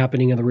breaches are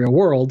happening in the real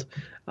world,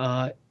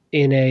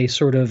 in a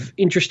sort of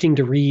interesting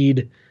to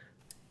read,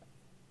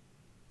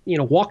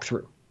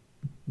 walkthrough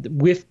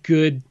with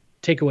good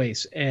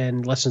takeaways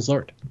and lessons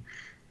learned.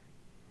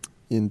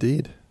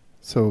 Indeed.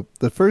 So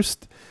the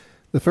first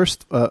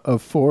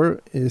of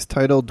 4 is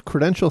titled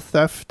 "Credential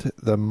Theft: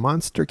 The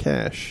Monster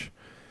Cache,"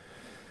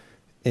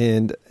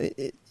 and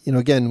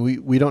again,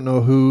 we don't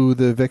know who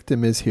the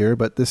victim is here,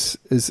 but this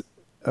is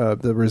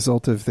the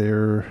result of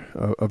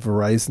of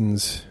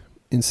Verizon's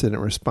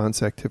incident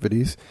response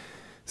activities.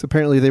 So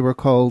apparently, they were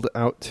called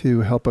out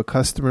to help a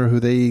customer who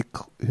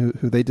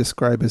they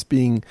describe as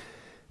being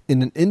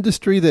in an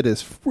industry that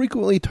is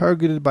frequently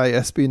targeted by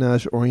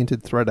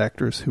espionage-oriented threat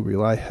actors who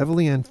rely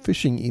heavily on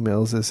phishing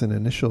emails as an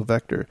initial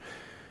vector.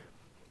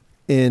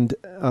 And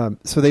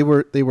so they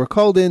were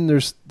called in.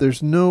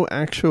 There's no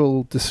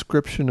actual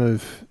description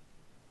of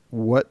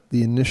what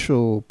the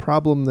initial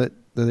problem that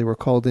they were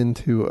called in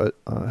to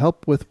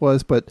help with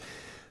was, but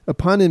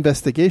upon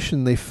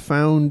investigation, they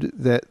found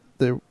that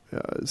there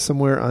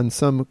somewhere on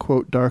some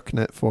quote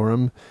darknet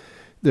forum,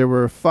 there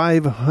were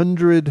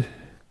 500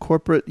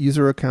 corporate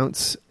user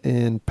accounts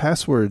and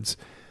passwords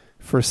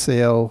for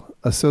sale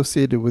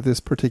associated with this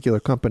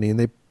particular company,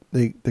 and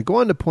they go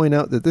on to point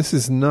out that this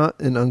is not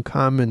an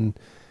uncommon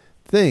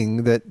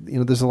thing. That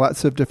there's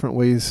lots of different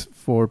ways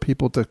for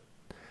people to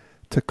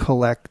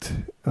collect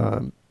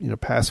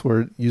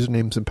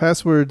usernames and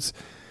passwords,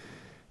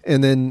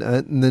 and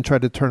then try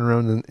to turn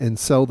around and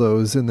sell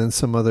those, and then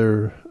some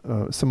other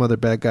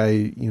bad guy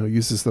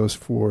uses those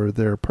for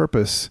their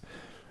purpose.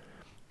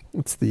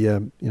 It's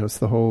the it's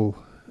the whole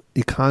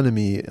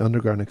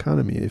underground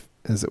economy,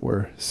 as it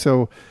were.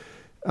 So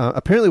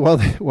apparently,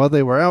 while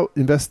they were out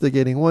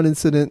investigating one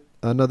incident,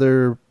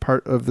 another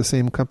part of the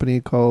same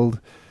company called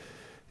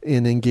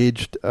and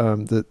engaged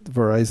the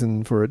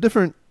Verizon for a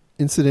different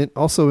incident,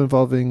 also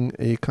involving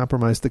a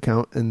compromised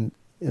account. And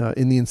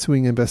in the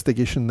ensuing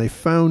investigation, they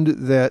found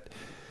that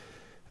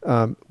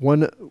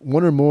one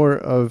or more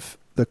of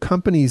the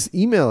company's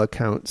email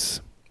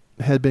accounts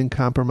had been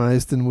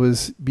compromised and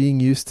was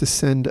being used to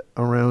send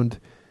around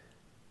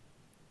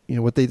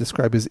what they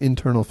describe as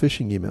internal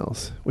phishing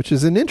emails, which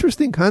is an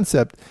interesting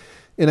concept.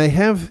 And I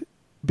have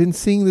been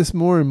seeing this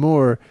more and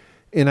more,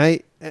 and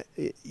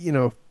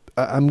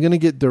I'm going to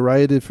get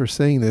derided for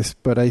saying this,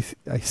 but I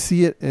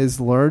see it as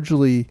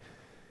largely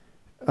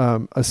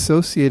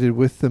associated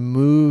with the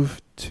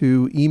move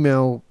to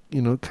email,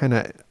 kind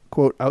of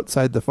quote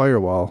outside the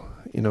firewall,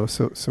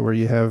 so where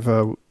you have,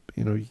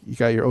 you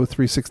got your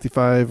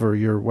O365 or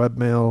your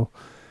webmail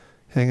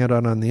hanging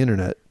out on the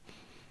internet.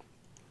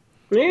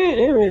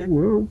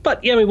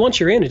 But once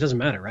you're in, it doesn't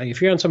matter, right?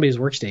 If you're on somebody's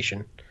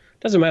workstation, it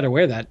doesn't matter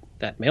where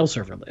that mail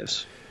server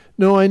lives.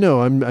 No, I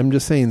know. I'm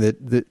just saying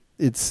that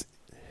it's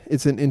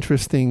an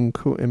interesting.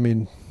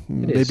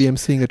 Maybe I'm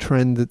seeing a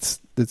trend that's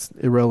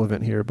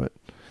irrelevant here, but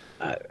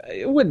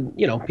it wouldn't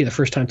be the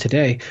first time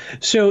today.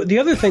 So the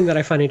other thing that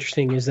I find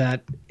interesting is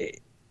that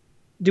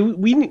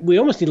we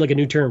almost need like a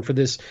new term for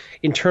this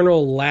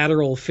internal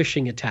lateral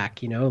phishing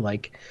attack.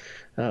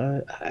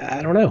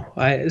 I don't know.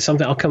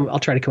 I'll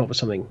try to come up with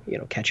something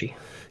catchy.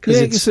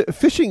 It's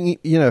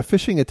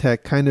phishing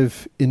attack kind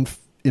of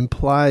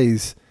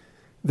implies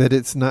that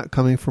it's not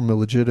coming from a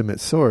legitimate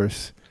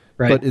source.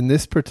 Right. But in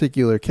this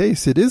particular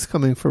case, it is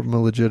coming from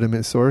a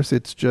legitimate source.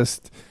 It's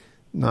just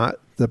not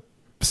the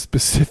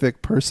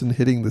specific person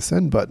hitting the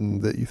send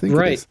button that you think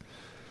it is.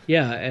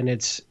 Yeah, and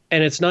it's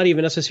not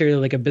even necessarily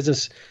like a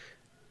business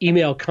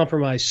email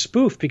compromise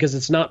spoof, because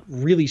it's not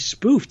really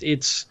spoofed.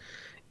 It's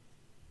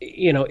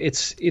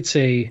it's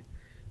a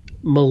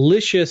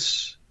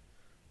malicious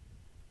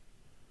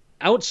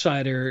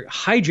outsider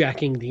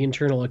hijacking the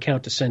internal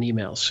account to send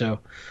emails. So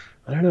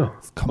I don't know.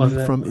 It's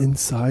coming from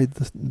inside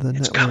the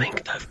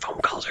network. The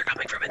phone calls are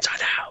coming from inside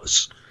the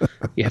house.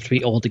 You have to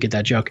be old to get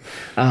that joke.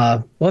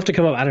 We'll have to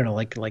come up, I don't know,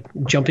 like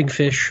jumping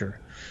fish or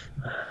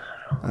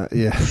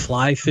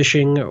fly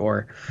fishing,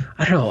 or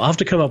I don't know. I'll have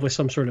to come up with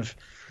some sort of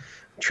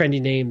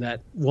trendy name that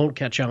won't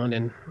catch on,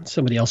 and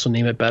somebody else will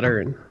name it better,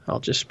 and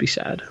I'll just be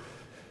sad.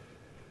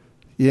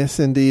 Yes,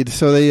 indeed.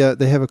 So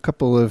they have a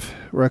couple of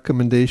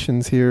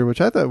recommendations here, which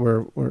I thought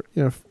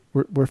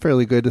were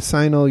fairly good.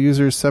 Assign all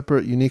users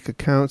separate unique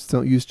accounts.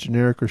 Don't use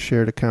generic or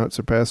shared accounts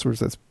or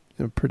passwords. That's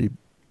pretty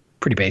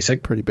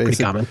basic. Pretty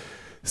common.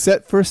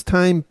 Set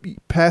first-time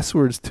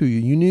passwords to a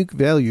unique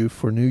value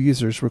for new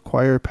users.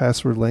 Require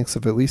password lengths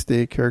of at least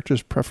 8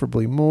 characters,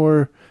 preferably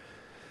more.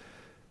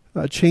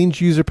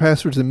 Change user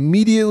passwords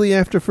immediately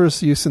after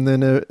first use and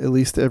then at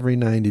least every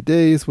 90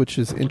 days, which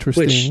is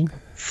interesting. Which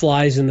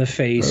flies in the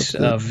face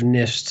of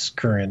NIST's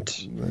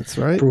current That's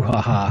right.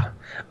 brouhaha.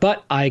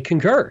 But I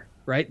concur,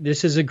 right?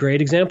 This is a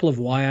great example of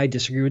why I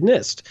disagree with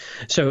NIST.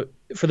 So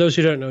for those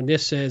who don't know,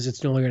 NIST says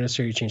it's no longer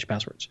necessary to change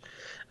passwords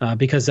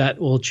because that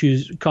will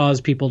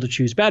cause people to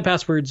choose bad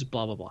passwords,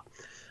 blah, blah,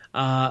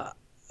 blah.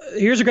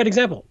 Here's a great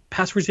example.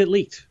 Passwords get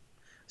leaked.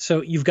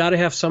 So you've got to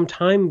have some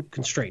time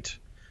constraint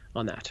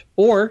on that,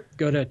 or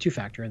go to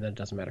 2-factor, and then it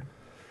doesn't matter.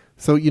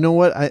 So you know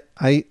what?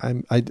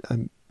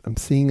 I'm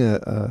seeing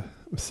a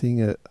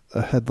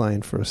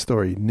headline for a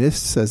story. NIST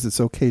says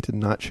it's okay to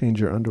not change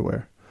your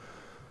underwear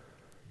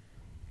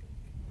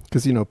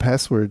because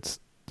passwords.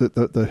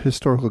 The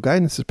historical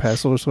guidance is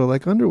passwords are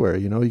like underwear.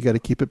 You got to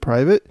keep it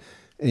private,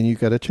 and you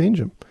got to change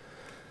them.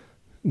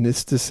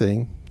 NIST is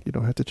saying you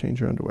don't have to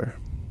change your underwear.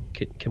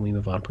 Can we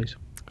move on, please?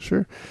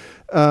 Sure.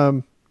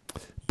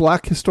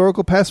 Block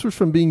historical passwords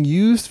from being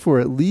used for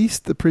at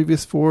least the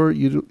previous 4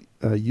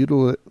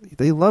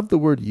 they love the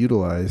word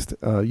utilized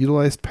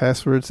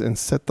passwords and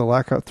set the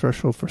lockout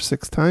threshold for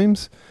 6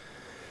 times.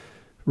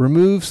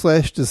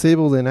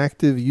 Remove/disable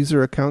inactive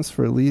user accounts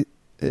for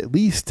at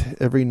least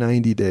every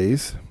 90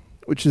 days,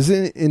 which is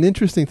an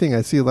interesting thing.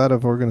 I see a lot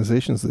of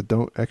organizations that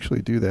don't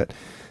actually do that.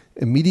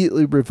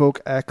 Immediately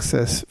revoke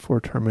access for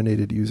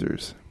terminated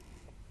users.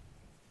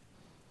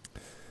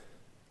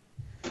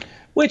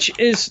 Which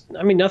is,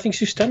 nothing's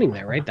too stunning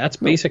there, right? That's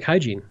basic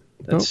hygiene.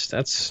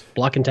 That's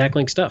block and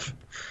tackling stuff.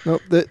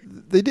 No,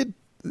 they did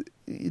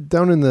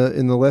down in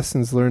the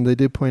lessons learned. They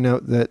did point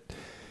out that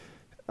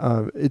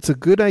it's a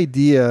good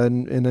idea,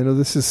 and I know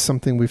this is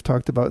something we've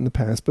talked about in the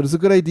past, but it's a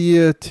good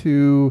idea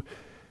to,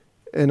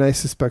 and I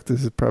suspect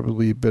this is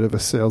probably a bit of a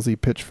salesy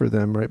pitch for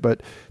them, right?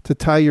 But to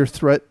tie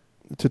threat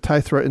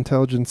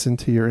intelligence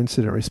into your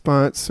incident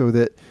response so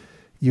that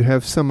you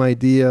have some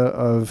idea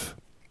of,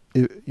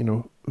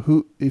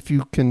 who, if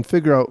you can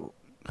figure out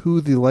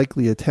who the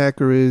likely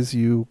attacker is,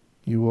 you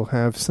will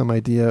have some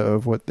idea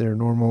of what their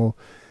normal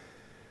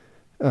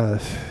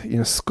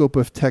scope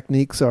of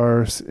techniques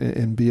are,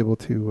 and be able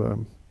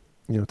to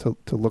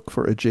to look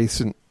for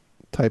adjacent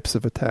types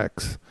of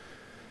attacks.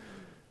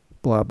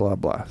 Blah blah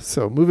blah.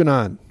 So moving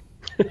on.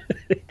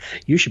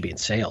 You should be in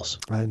sales.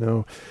 I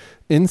know.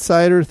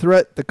 Insider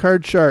threat, the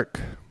card shark.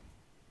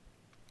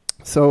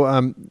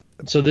 So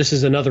this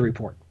is another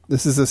report.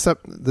 This is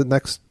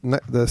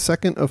the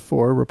second of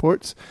 4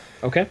 reports.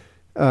 Okay.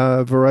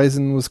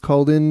 Verizon was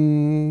called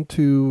in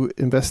to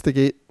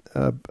investigate,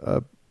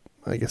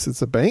 I guess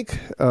it's a bank,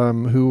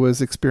 who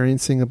was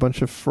experiencing a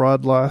bunch of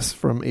fraud loss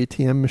from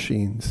ATM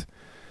machines.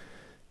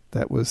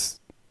 That was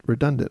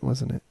redundant,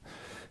 wasn't it?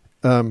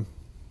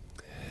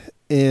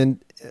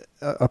 And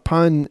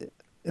upon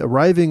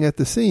arriving at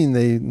the scene,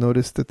 they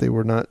noticed that they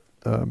were not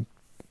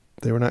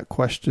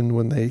questioned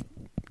when they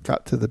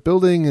got to the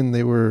building, and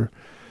they were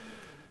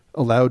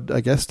allowed,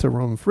 I guess, to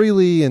roam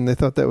freely, and they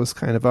thought that was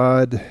kind of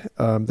odd.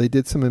 They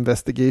did some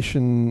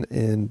investigation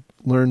and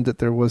learned that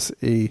there was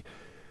a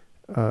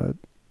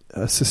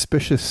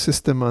suspicious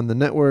system on the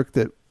network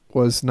that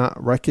was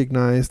not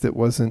recognized. It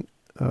wasn't,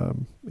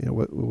 it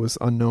was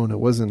unknown. It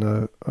wasn't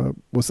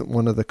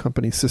one of the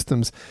company's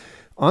systems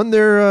on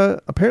their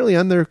apparently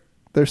on their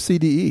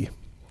CDE,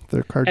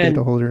 their card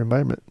data holder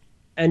environment,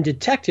 and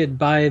detected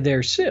by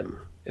their SIM.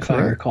 If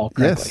Correct. I recall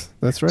correctly. Yes,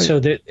 that's right. So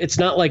that it's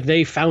not like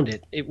they found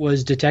it. It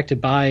was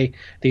detected by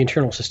the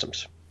internal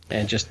systems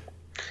and just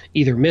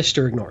either missed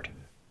or ignored.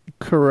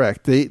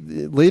 Correct. They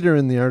later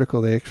in the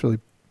article, they actually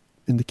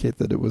indicate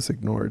that it was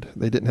ignored.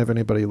 They didn't have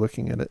anybody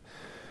looking at it.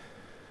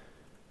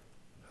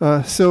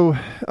 So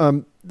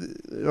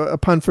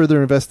upon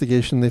further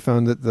investigation, they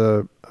found that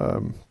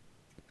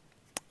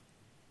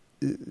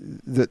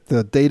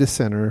the data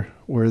center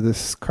where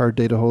this card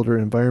data holder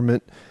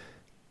environment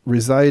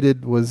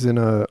resided was in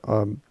a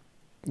kind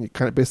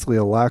of basically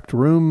a locked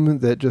room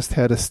that just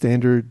had a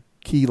standard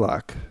key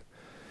lock,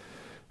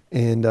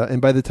 and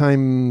by the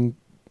time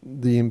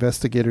the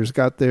investigators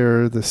got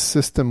there, the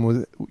system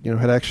was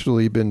had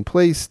actually been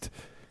placed,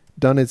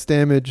 done its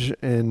damage,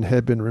 and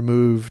had been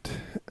removed,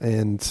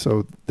 and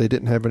so they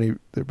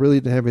really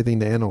didn't have anything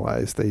to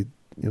analyze. They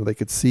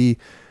could see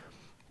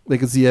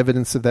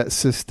evidence of that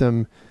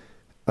system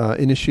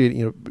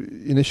initiating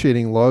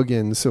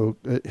login, so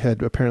it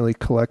had apparently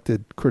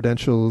collected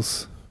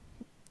credentials.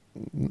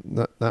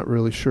 Not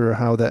really sure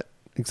how that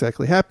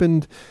exactly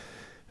happened,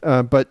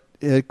 but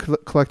it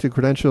collected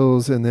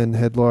credentials and then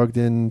had logged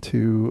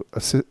into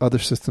other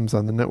systems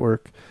on the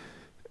network,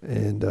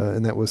 and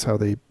that was how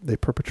they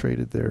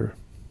perpetrated their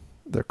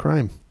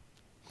crime.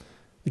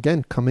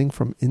 Again, coming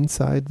from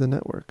inside the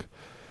network.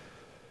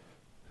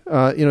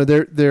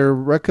 Their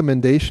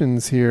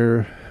recommendations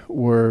here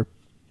were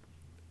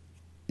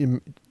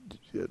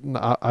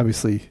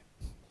obviously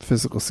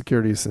physical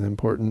security is an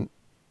important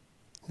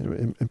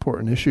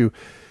issue,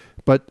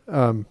 but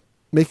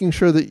making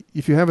sure that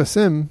if you have a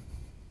SIM,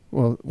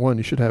 well, one,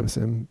 you should have a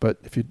SIM, but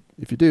if you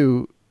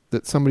do,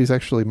 that somebody's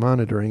actually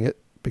monitoring it,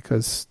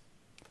 because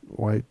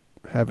why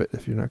have it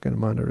if you're not going to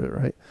monitor it,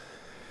 right?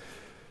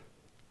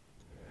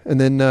 And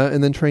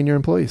then train your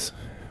employees.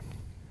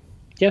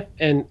 Yeah,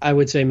 and I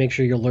would say make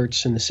sure your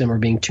alerts in the SIM are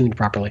being tuned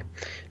properly,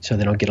 so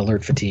they don't get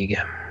alert fatigue.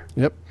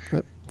 Yep.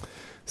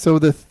 So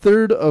the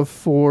third of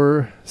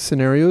 4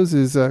 scenarios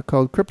is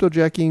called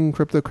cryptojacking,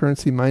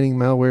 cryptocurrency mining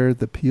malware,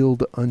 the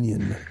peeled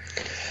onion.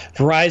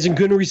 Verizon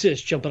couldn't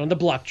resist jumping on the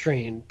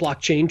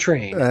blockchain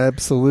train.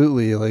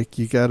 Absolutely. Like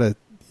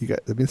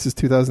this is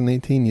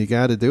 2018. You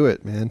got to do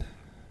it, man.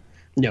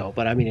 No,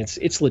 but I mean,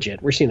 it's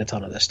legit. We're seeing a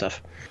ton of this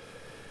stuff.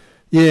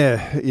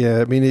 Yeah.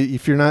 I mean,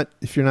 if you're not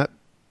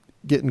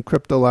getting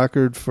crypto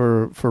lockered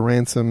for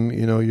ransom,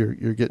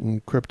 you're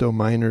getting crypto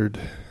minered,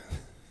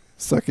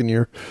 sucking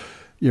your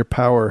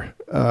power.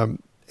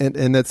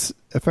 And that's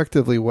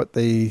effectively what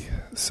they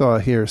saw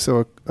here.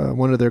 So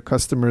one of their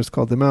customers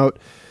called them out.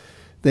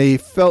 They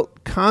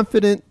felt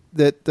confident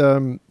that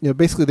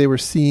basically they were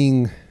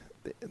seeing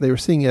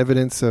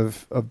evidence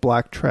of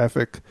black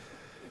traffic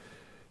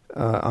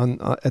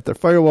at their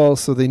firewall,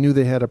 so they knew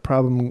they had a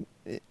problem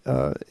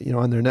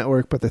on their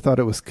network, but they thought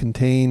it was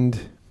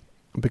contained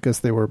because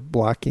they were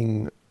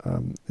blocking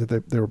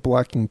they were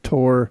blocking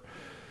Tor.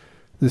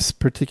 This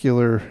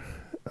particular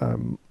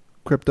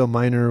crypto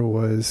miner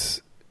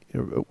was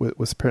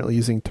apparently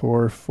using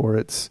Tor for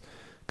its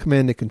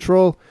command and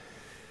control.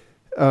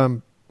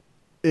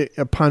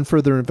 Upon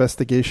further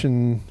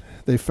investigation,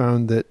 they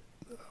found that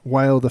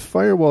while the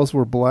firewalls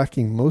were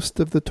blocking most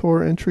of the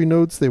Tor entry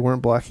nodes, they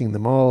weren't blocking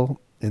them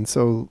all, and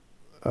so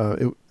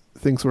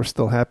things were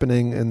still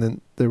happening. And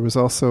then there was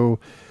also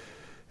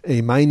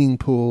a mining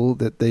pool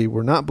that they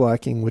were not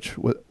blocking, which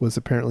was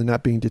apparently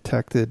not being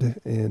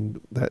detected,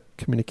 and that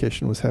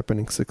communication was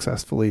happening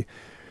successfully.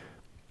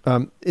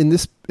 In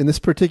this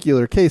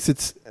particular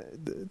case,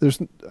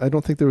 I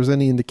don't think there was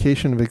any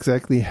indication of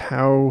exactly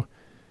how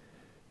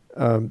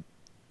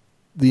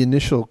the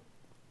initial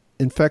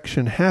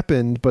infection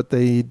happened, but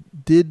they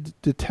did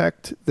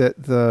detect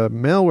that the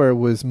malware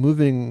was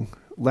moving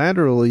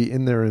laterally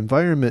in their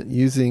environment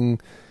using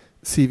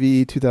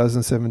CVE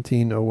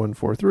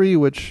 2017-0143,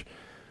 which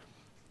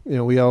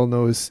we all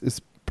know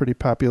is pretty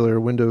popular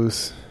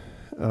Windows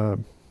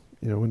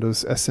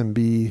Windows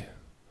SMB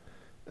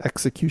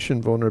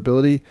execution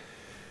vulnerability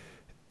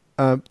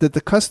that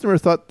the customer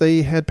thought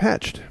they had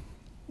patched,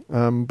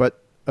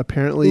 but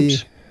apparently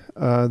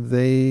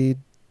they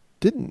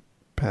didn't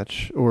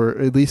patch, or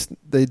at least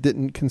they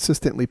didn't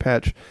consistently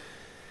patch.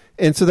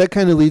 And so that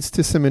kind of leads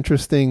to some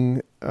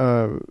interesting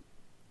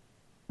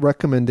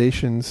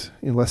recommendations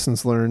and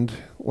lessons learned,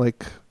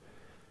 like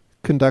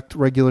conduct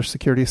regular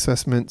security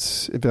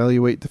assessments,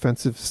 evaluate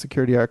defensive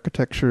security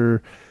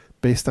architecture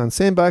based on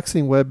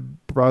sandboxing, web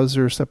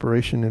browser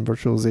separation, and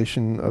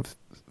virtualization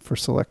for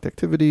select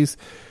activities,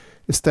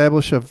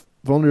 establish a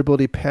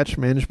vulnerability patch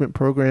management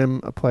program,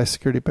 apply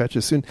security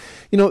patches soon.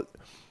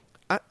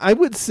 I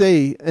would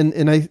say,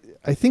 and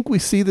I think we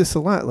see this a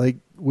lot, like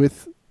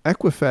with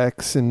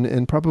Equifax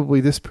and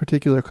probably this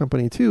particular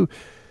company too,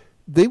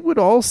 they would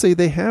all say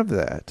they have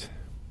that,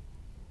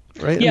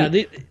 right? Yeah,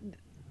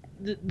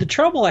 the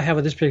trouble I have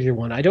with this particular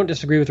one, I don't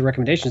disagree with the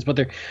recommendations, but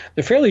they're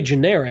fairly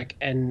generic,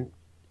 and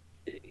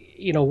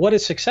what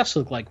does success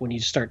look like when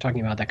you start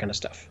talking about that kind of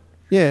stuff?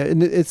 Yeah,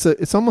 and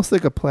it's almost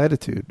like a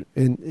platitude,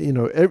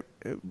 and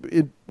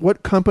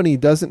what company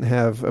doesn't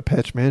have a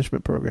patch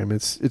management program?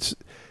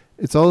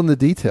 It's all in the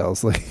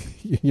details, like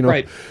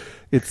right.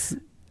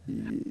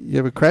 You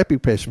have a crappy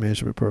patch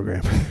management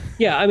program.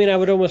 Yeah, I mean, I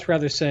would almost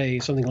rather say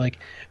something like,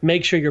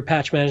 make sure your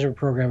patch management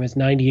program is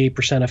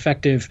 98%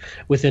 effective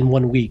within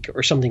 1 week,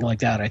 or something like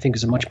that. I think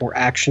is a much more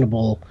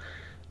actionable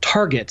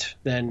target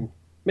than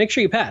make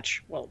sure you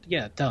patch. Well,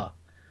 yeah, duh.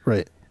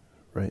 Right.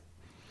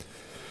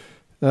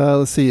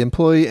 Let's see.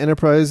 Employ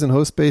enterprise and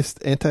host-based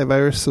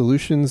antivirus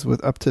solutions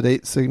with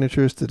up-to-date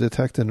signatures to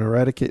detect and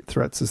eradicate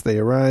threats as they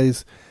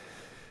arise.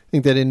 I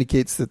think that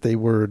indicates that they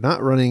were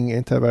not running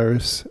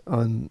antivirus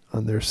on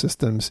their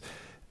systems.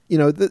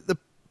 While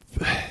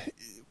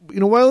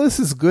this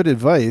is good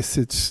advice,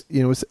 it's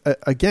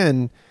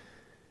again,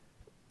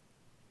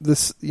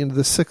 this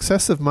the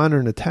success of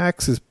modern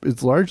attacks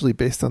is largely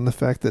based on the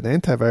fact that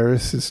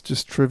antivirus is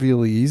just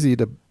trivially easy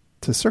to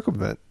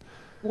circumvent.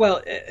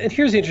 Well, and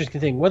here's the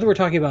interesting thing: whether we're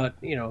talking about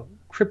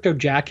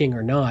cryptojacking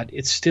or not,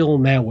 it's still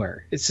malware.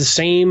 It's the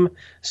same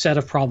set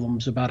of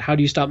problems about how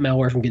do you stop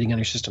malware from getting on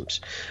your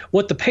systems.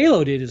 What the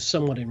payload is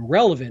somewhat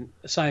irrelevant,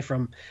 aside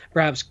from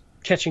perhaps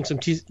catching some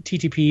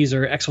TTPs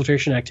or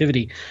exfiltration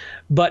activity.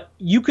 But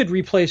you could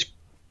replace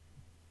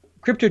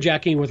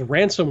cryptojacking with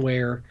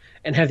ransomware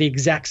and have the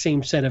exact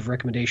same set of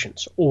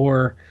recommendations,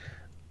 or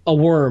a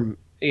worm,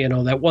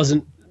 that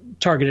wasn't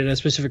targeted at a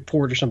specific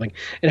port or something,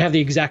 and have the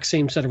exact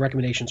same set of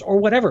recommendations, or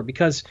whatever,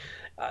 because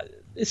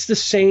it's the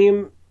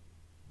same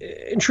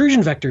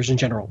intrusion vectors in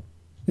general.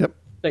 Yep.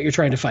 That you're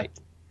trying to fight.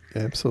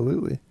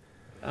 Absolutely.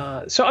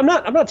 So I'm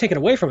not taking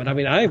away from it. I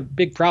mean, I have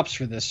big props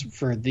for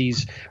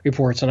these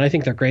reports, and I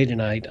think they're great,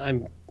 and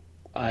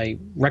I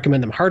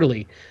recommend them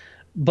heartily.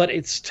 But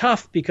it's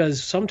tough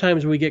because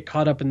sometimes we get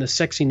caught up in the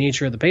sexy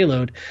nature of the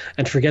payload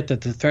and forget that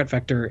the threat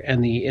vector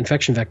and the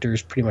infection vector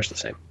is pretty much the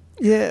same.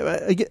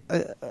 Yeah,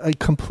 I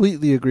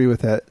completely agree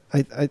with that.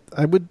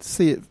 I would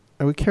say it.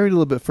 I would carry it a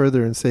little bit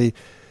further and say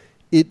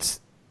it's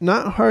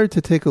not hard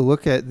to take a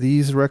look at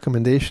these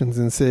recommendations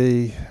and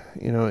say,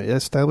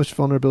 established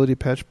vulnerability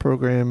patch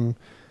program.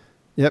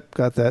 Yep,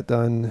 got that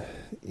done.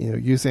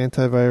 Use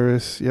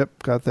antivirus.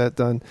 Yep, got that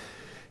done.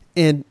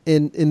 And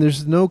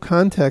there's no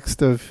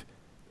context of,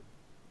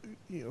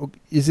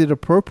 is it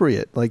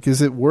appropriate? Like,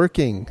 is it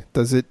working?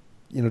 Does it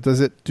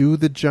do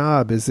the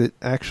job? Is it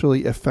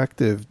actually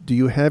effective? Do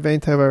you have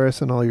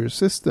antivirus on all your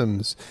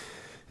systems?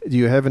 Do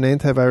you have an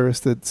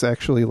antivirus that's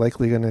actually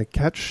likely going to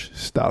catch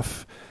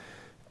stuff?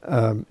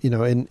 Is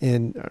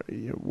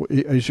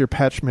your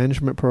patch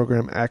management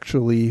program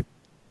actually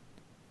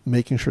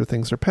making sure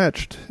things are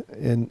patched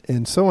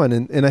and so on?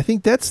 And I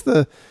think that's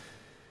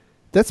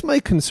my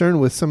concern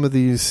with some of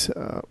these,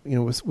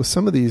 with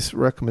some of these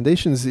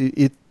recommendations.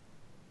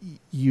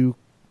 You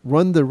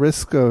run the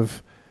risk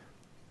of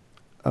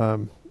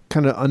kind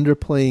of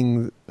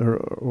underplaying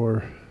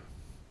or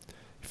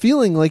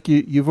feeling like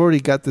you've already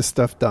got this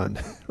stuff done,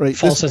 right?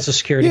 False sense of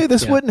security. Yeah,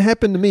 this wouldn't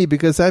happen to me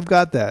because I've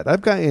got that.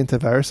 I've got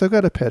antivirus. I've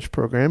got a patch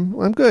program.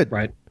 I'm good.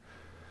 Right.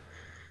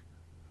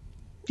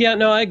 Yeah,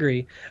 no, I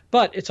agree.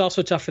 But it's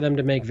also tough for them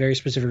to make very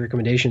specific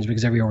recommendations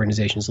because every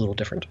organization is a little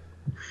different.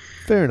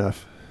 Fair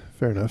enough.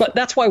 But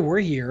that's why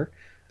we're here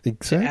to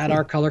add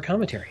our color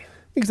commentary.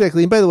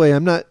 Exactly. And by the way,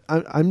 I'm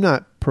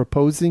not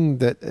proposing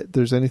that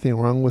there's anything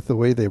wrong with the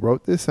way they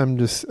wrote this.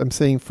 I'm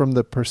saying from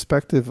the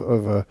perspective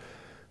of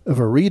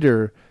a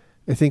reader,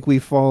 I think we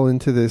fall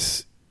into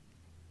this,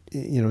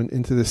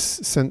 into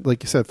this,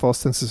 like you said, false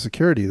sense of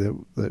security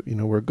that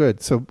we're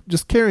good. So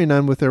just carrying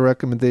on with their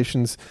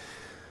recommendations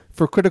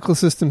for critical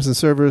systems and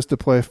servers,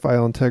 deploy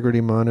file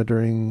integrity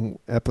monitoring,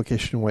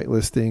 application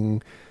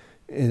whitelisting,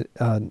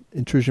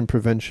 intrusion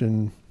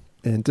prevention,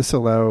 and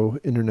disallow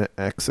internet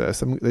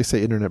access. They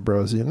say internet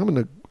browsing. I'm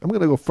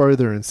gonna go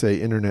farther and say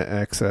internet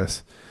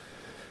access.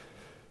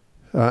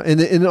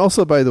 And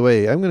also, by the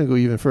way, I'm going to go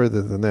even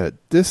further than that.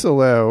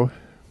 Disallow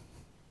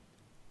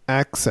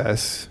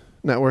access,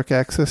 network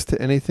access to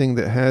anything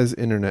that has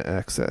internet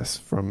access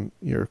from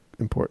your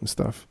important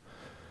stuff.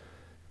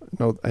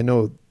 No, I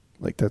know,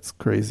 like that's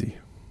crazy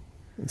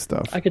and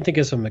stuff. I can think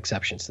of some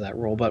exceptions to that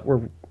rule, but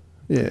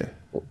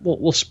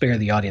we'll spare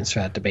the audience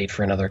that debate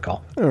for another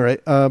call. All right.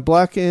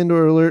 Block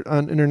and/or alert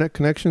on internet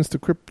connections to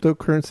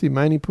cryptocurrency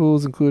mining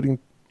pools,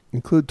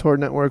 include Tor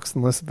networks,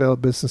 unless a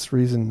valid business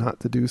reason not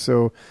to do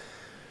so.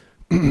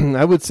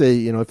 I would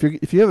say,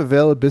 if you have a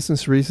valid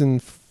business reason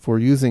for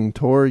using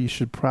Tor, you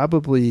should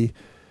probably,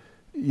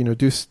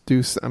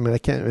 do. I mean, I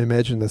can't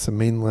imagine that's a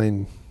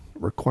mainline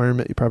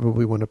requirement. You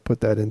probably want to put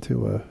that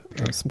into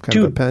some kind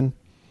of a pen.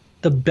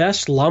 The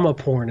best llama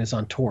porn is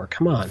on Tor.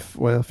 Come on.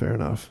 Well, fair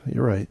enough.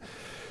 You're right.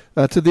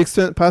 To the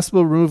extent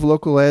possible, remove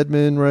local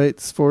admin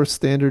rights, force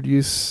standard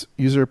user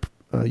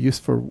use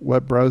for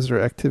web browser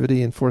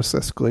activity, and force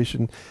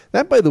escalation.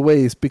 That, by the way,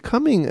 is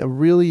becoming a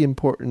really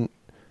important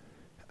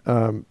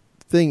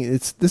thing.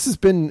 This has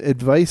been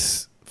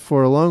advice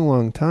for a long,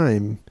 long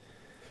time,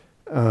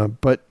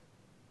 but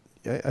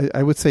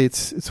I would say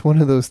it's one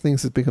of those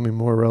things that's becoming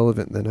more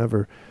relevant than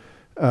ever.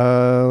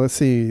 Let's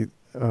see.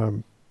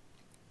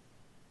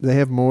 They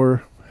have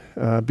more.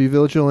 Be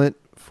vigilant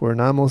for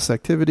anomalous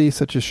activity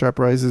such as sharp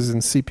rises in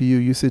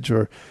CPU usage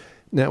or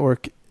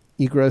network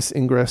egress,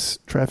 ingress,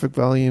 traffic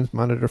volumes.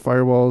 Monitor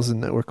firewalls and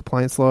network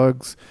appliance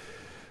logs.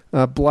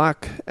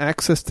 Block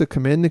access to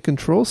command and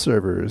control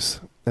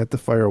servers at the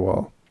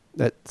firewall.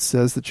 That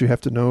says that you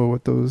have to know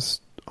what those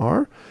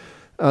are.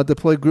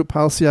 Deploy group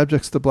policy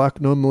objects to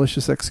block known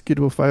malicious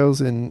executable files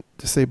and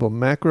disable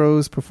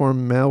macros.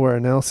 Perform malware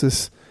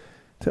analysis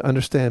to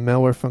understand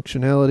malware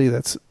functionality.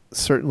 That's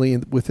certainly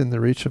within the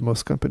reach of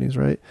most companies,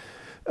 right?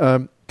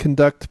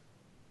 Conduct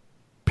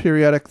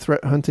periodic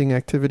threat hunting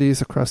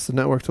activities across the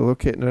network to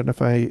locate and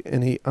identify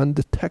any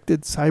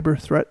undetected cyber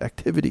threat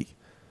activity.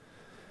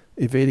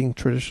 Evading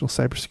traditional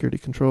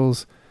cybersecurity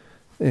controls.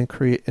 And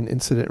create an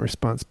incident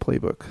response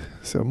playbook.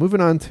 So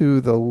moving on to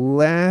the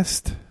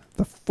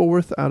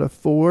fourth out of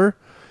 4.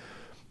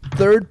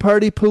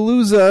 Third-party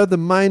Palooza, the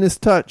Minus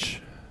Touch.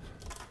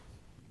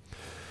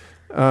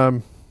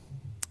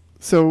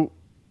 So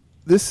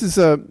this is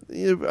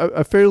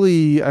a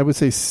fairly, I would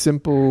say,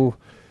 simple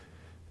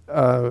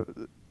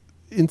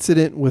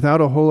incident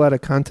without a whole lot of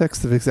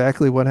context of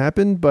exactly what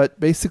happened. But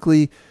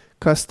basically,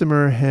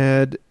 customer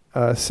had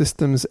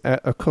systems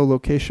at a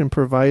co-location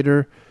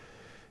provider,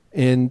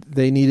 and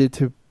they needed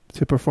to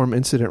perform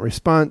incident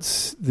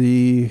response.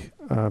 The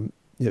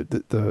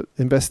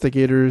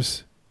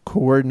investigators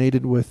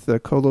coordinated with the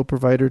colo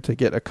provider to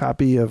get a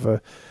copy of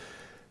a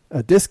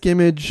a disk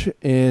image,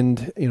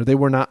 and they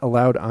were not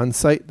allowed on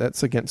site.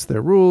 That's against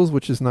their rules,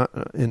 which is not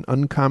an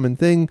uncommon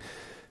thing.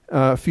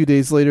 A few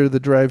days later, the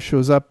drive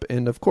shows up,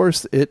 and of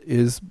course, it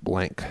is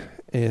blank.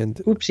 And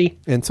oopsie.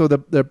 And so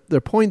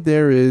the point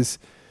there is,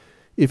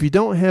 if you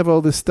don't have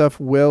all this stuff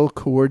well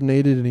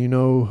coordinated and you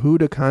know who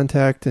to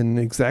contact and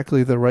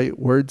exactly the right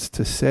words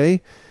to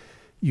say,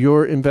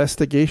 your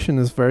investigation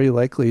is very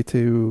likely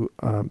to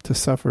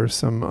suffer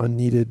some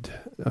unneeded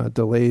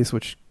delays,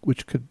 which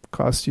could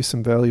cost you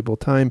some valuable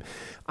time.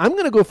 I'm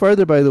going to go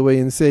farther, by the way,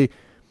 and say,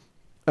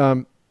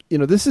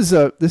 this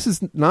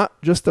is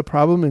not just a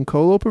problem in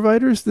colo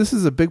providers. This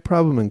is a big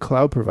problem in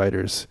cloud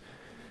providers.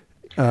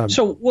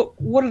 So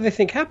what do they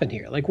think happened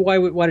here? Like, why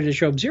did it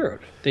show up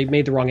zeroed? They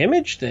made the wrong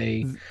image.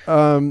 They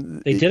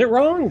did it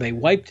wrong. They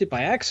wiped it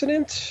by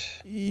accident.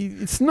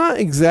 It's not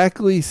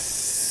exactly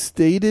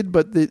stated,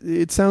 but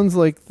it sounds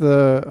like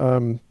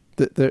they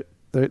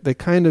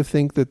kind of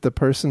think that the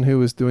person who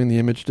was doing the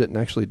image didn't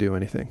actually do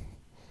anything.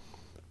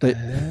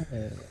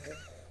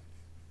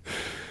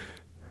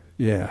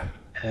 Yeah.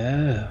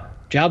 Oh.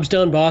 Job's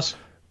done, boss.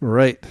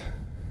 Right.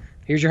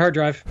 Here's your hard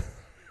drive.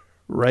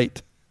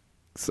 Right.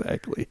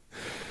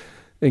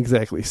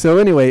 Exactly. So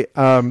anyway,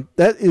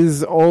 that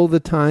is all the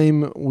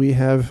time we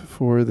have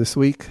for this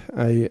week.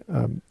 I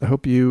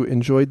hope you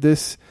enjoyed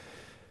this.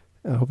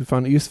 I hope you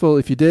found it useful.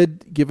 If you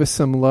did, give us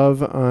some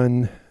love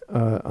on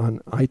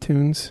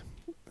iTunes.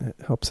 It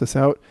helps us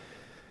out.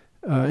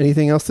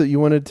 Anything else that you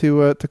wanted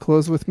to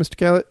close with, Mr.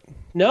 Callett?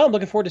 No, I'm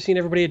looking forward to seeing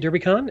everybody at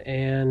DerbyCon.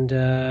 And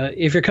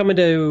if you're coming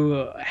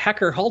to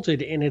Hacker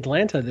Halted in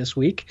Atlanta this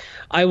week,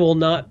 I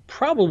will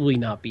probably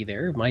not be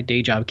there. My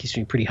day job keeps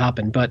me pretty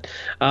hopping. But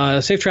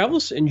safe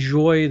travels.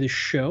 Enjoy the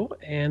show.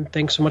 And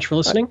thanks so much for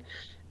listening.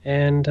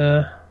 And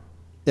you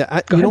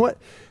know what?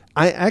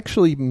 I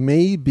actually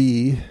may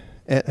be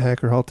at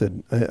Hacker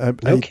Halted.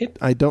 No kidding.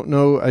 I don't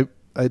know.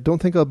 I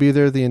don't think I'll be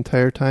there the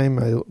entire time.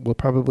 I will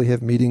probably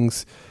have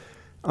meetings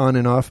on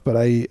and off, but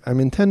I'm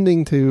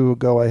intending to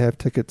go. I have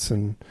tickets,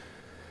 and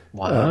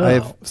wow. I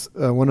have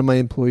one of my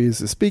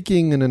employees is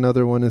speaking, and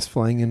another one is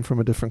flying in from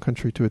a different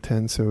country to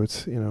attend. So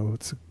it's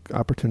it's an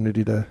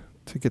opportunity to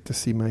get to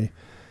see my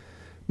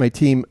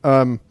team.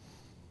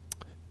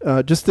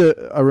 Just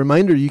a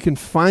reminder, you can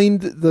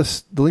find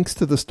the links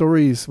to the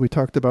stories we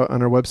talked about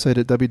on our website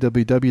at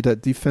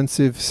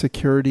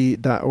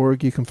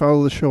www.defensivesecurity.org. You can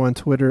follow the show on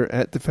Twitter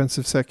at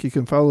DefensiveSec. You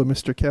can follow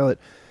Mr. Callett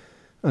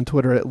on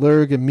Twitter at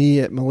Lurg, and me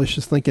at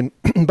Malicious Lincoln.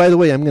 By the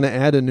way, I'm going to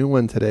add a new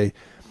one today.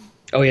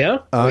 Oh, yeah?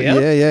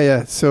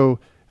 Yeah. So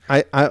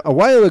I a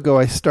while ago,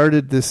 I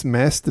started this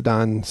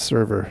Mastodon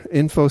server,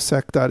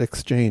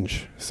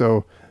 infosec.exchange.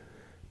 So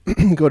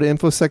go to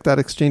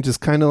infosec.exchange. It's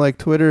kind of like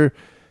Twitter,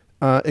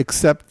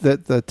 except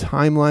that the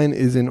timeline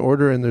is in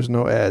order and there's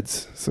no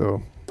ads.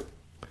 So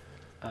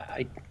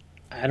I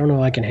don't know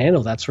if I can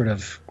handle that sort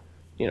of,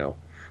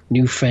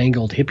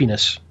 newfangled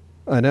hippiness.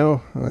 I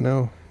know.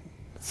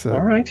 So, all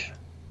right.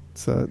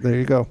 So there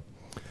you go.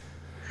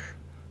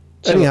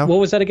 So anyhow, what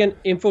was that again?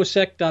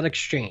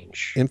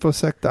 Infosec.exchange.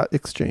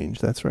 Infosec.exchange.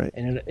 That's right.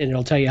 And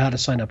it'll tell you how to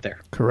sign up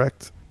there.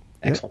 Correct.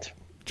 Excellent. Yep.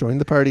 Join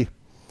the party.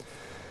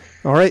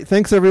 All right.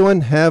 Thanks,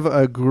 everyone. Have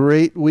a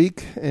great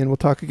week, and we'll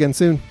talk again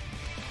soon.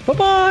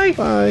 Bye-bye.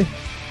 Bye.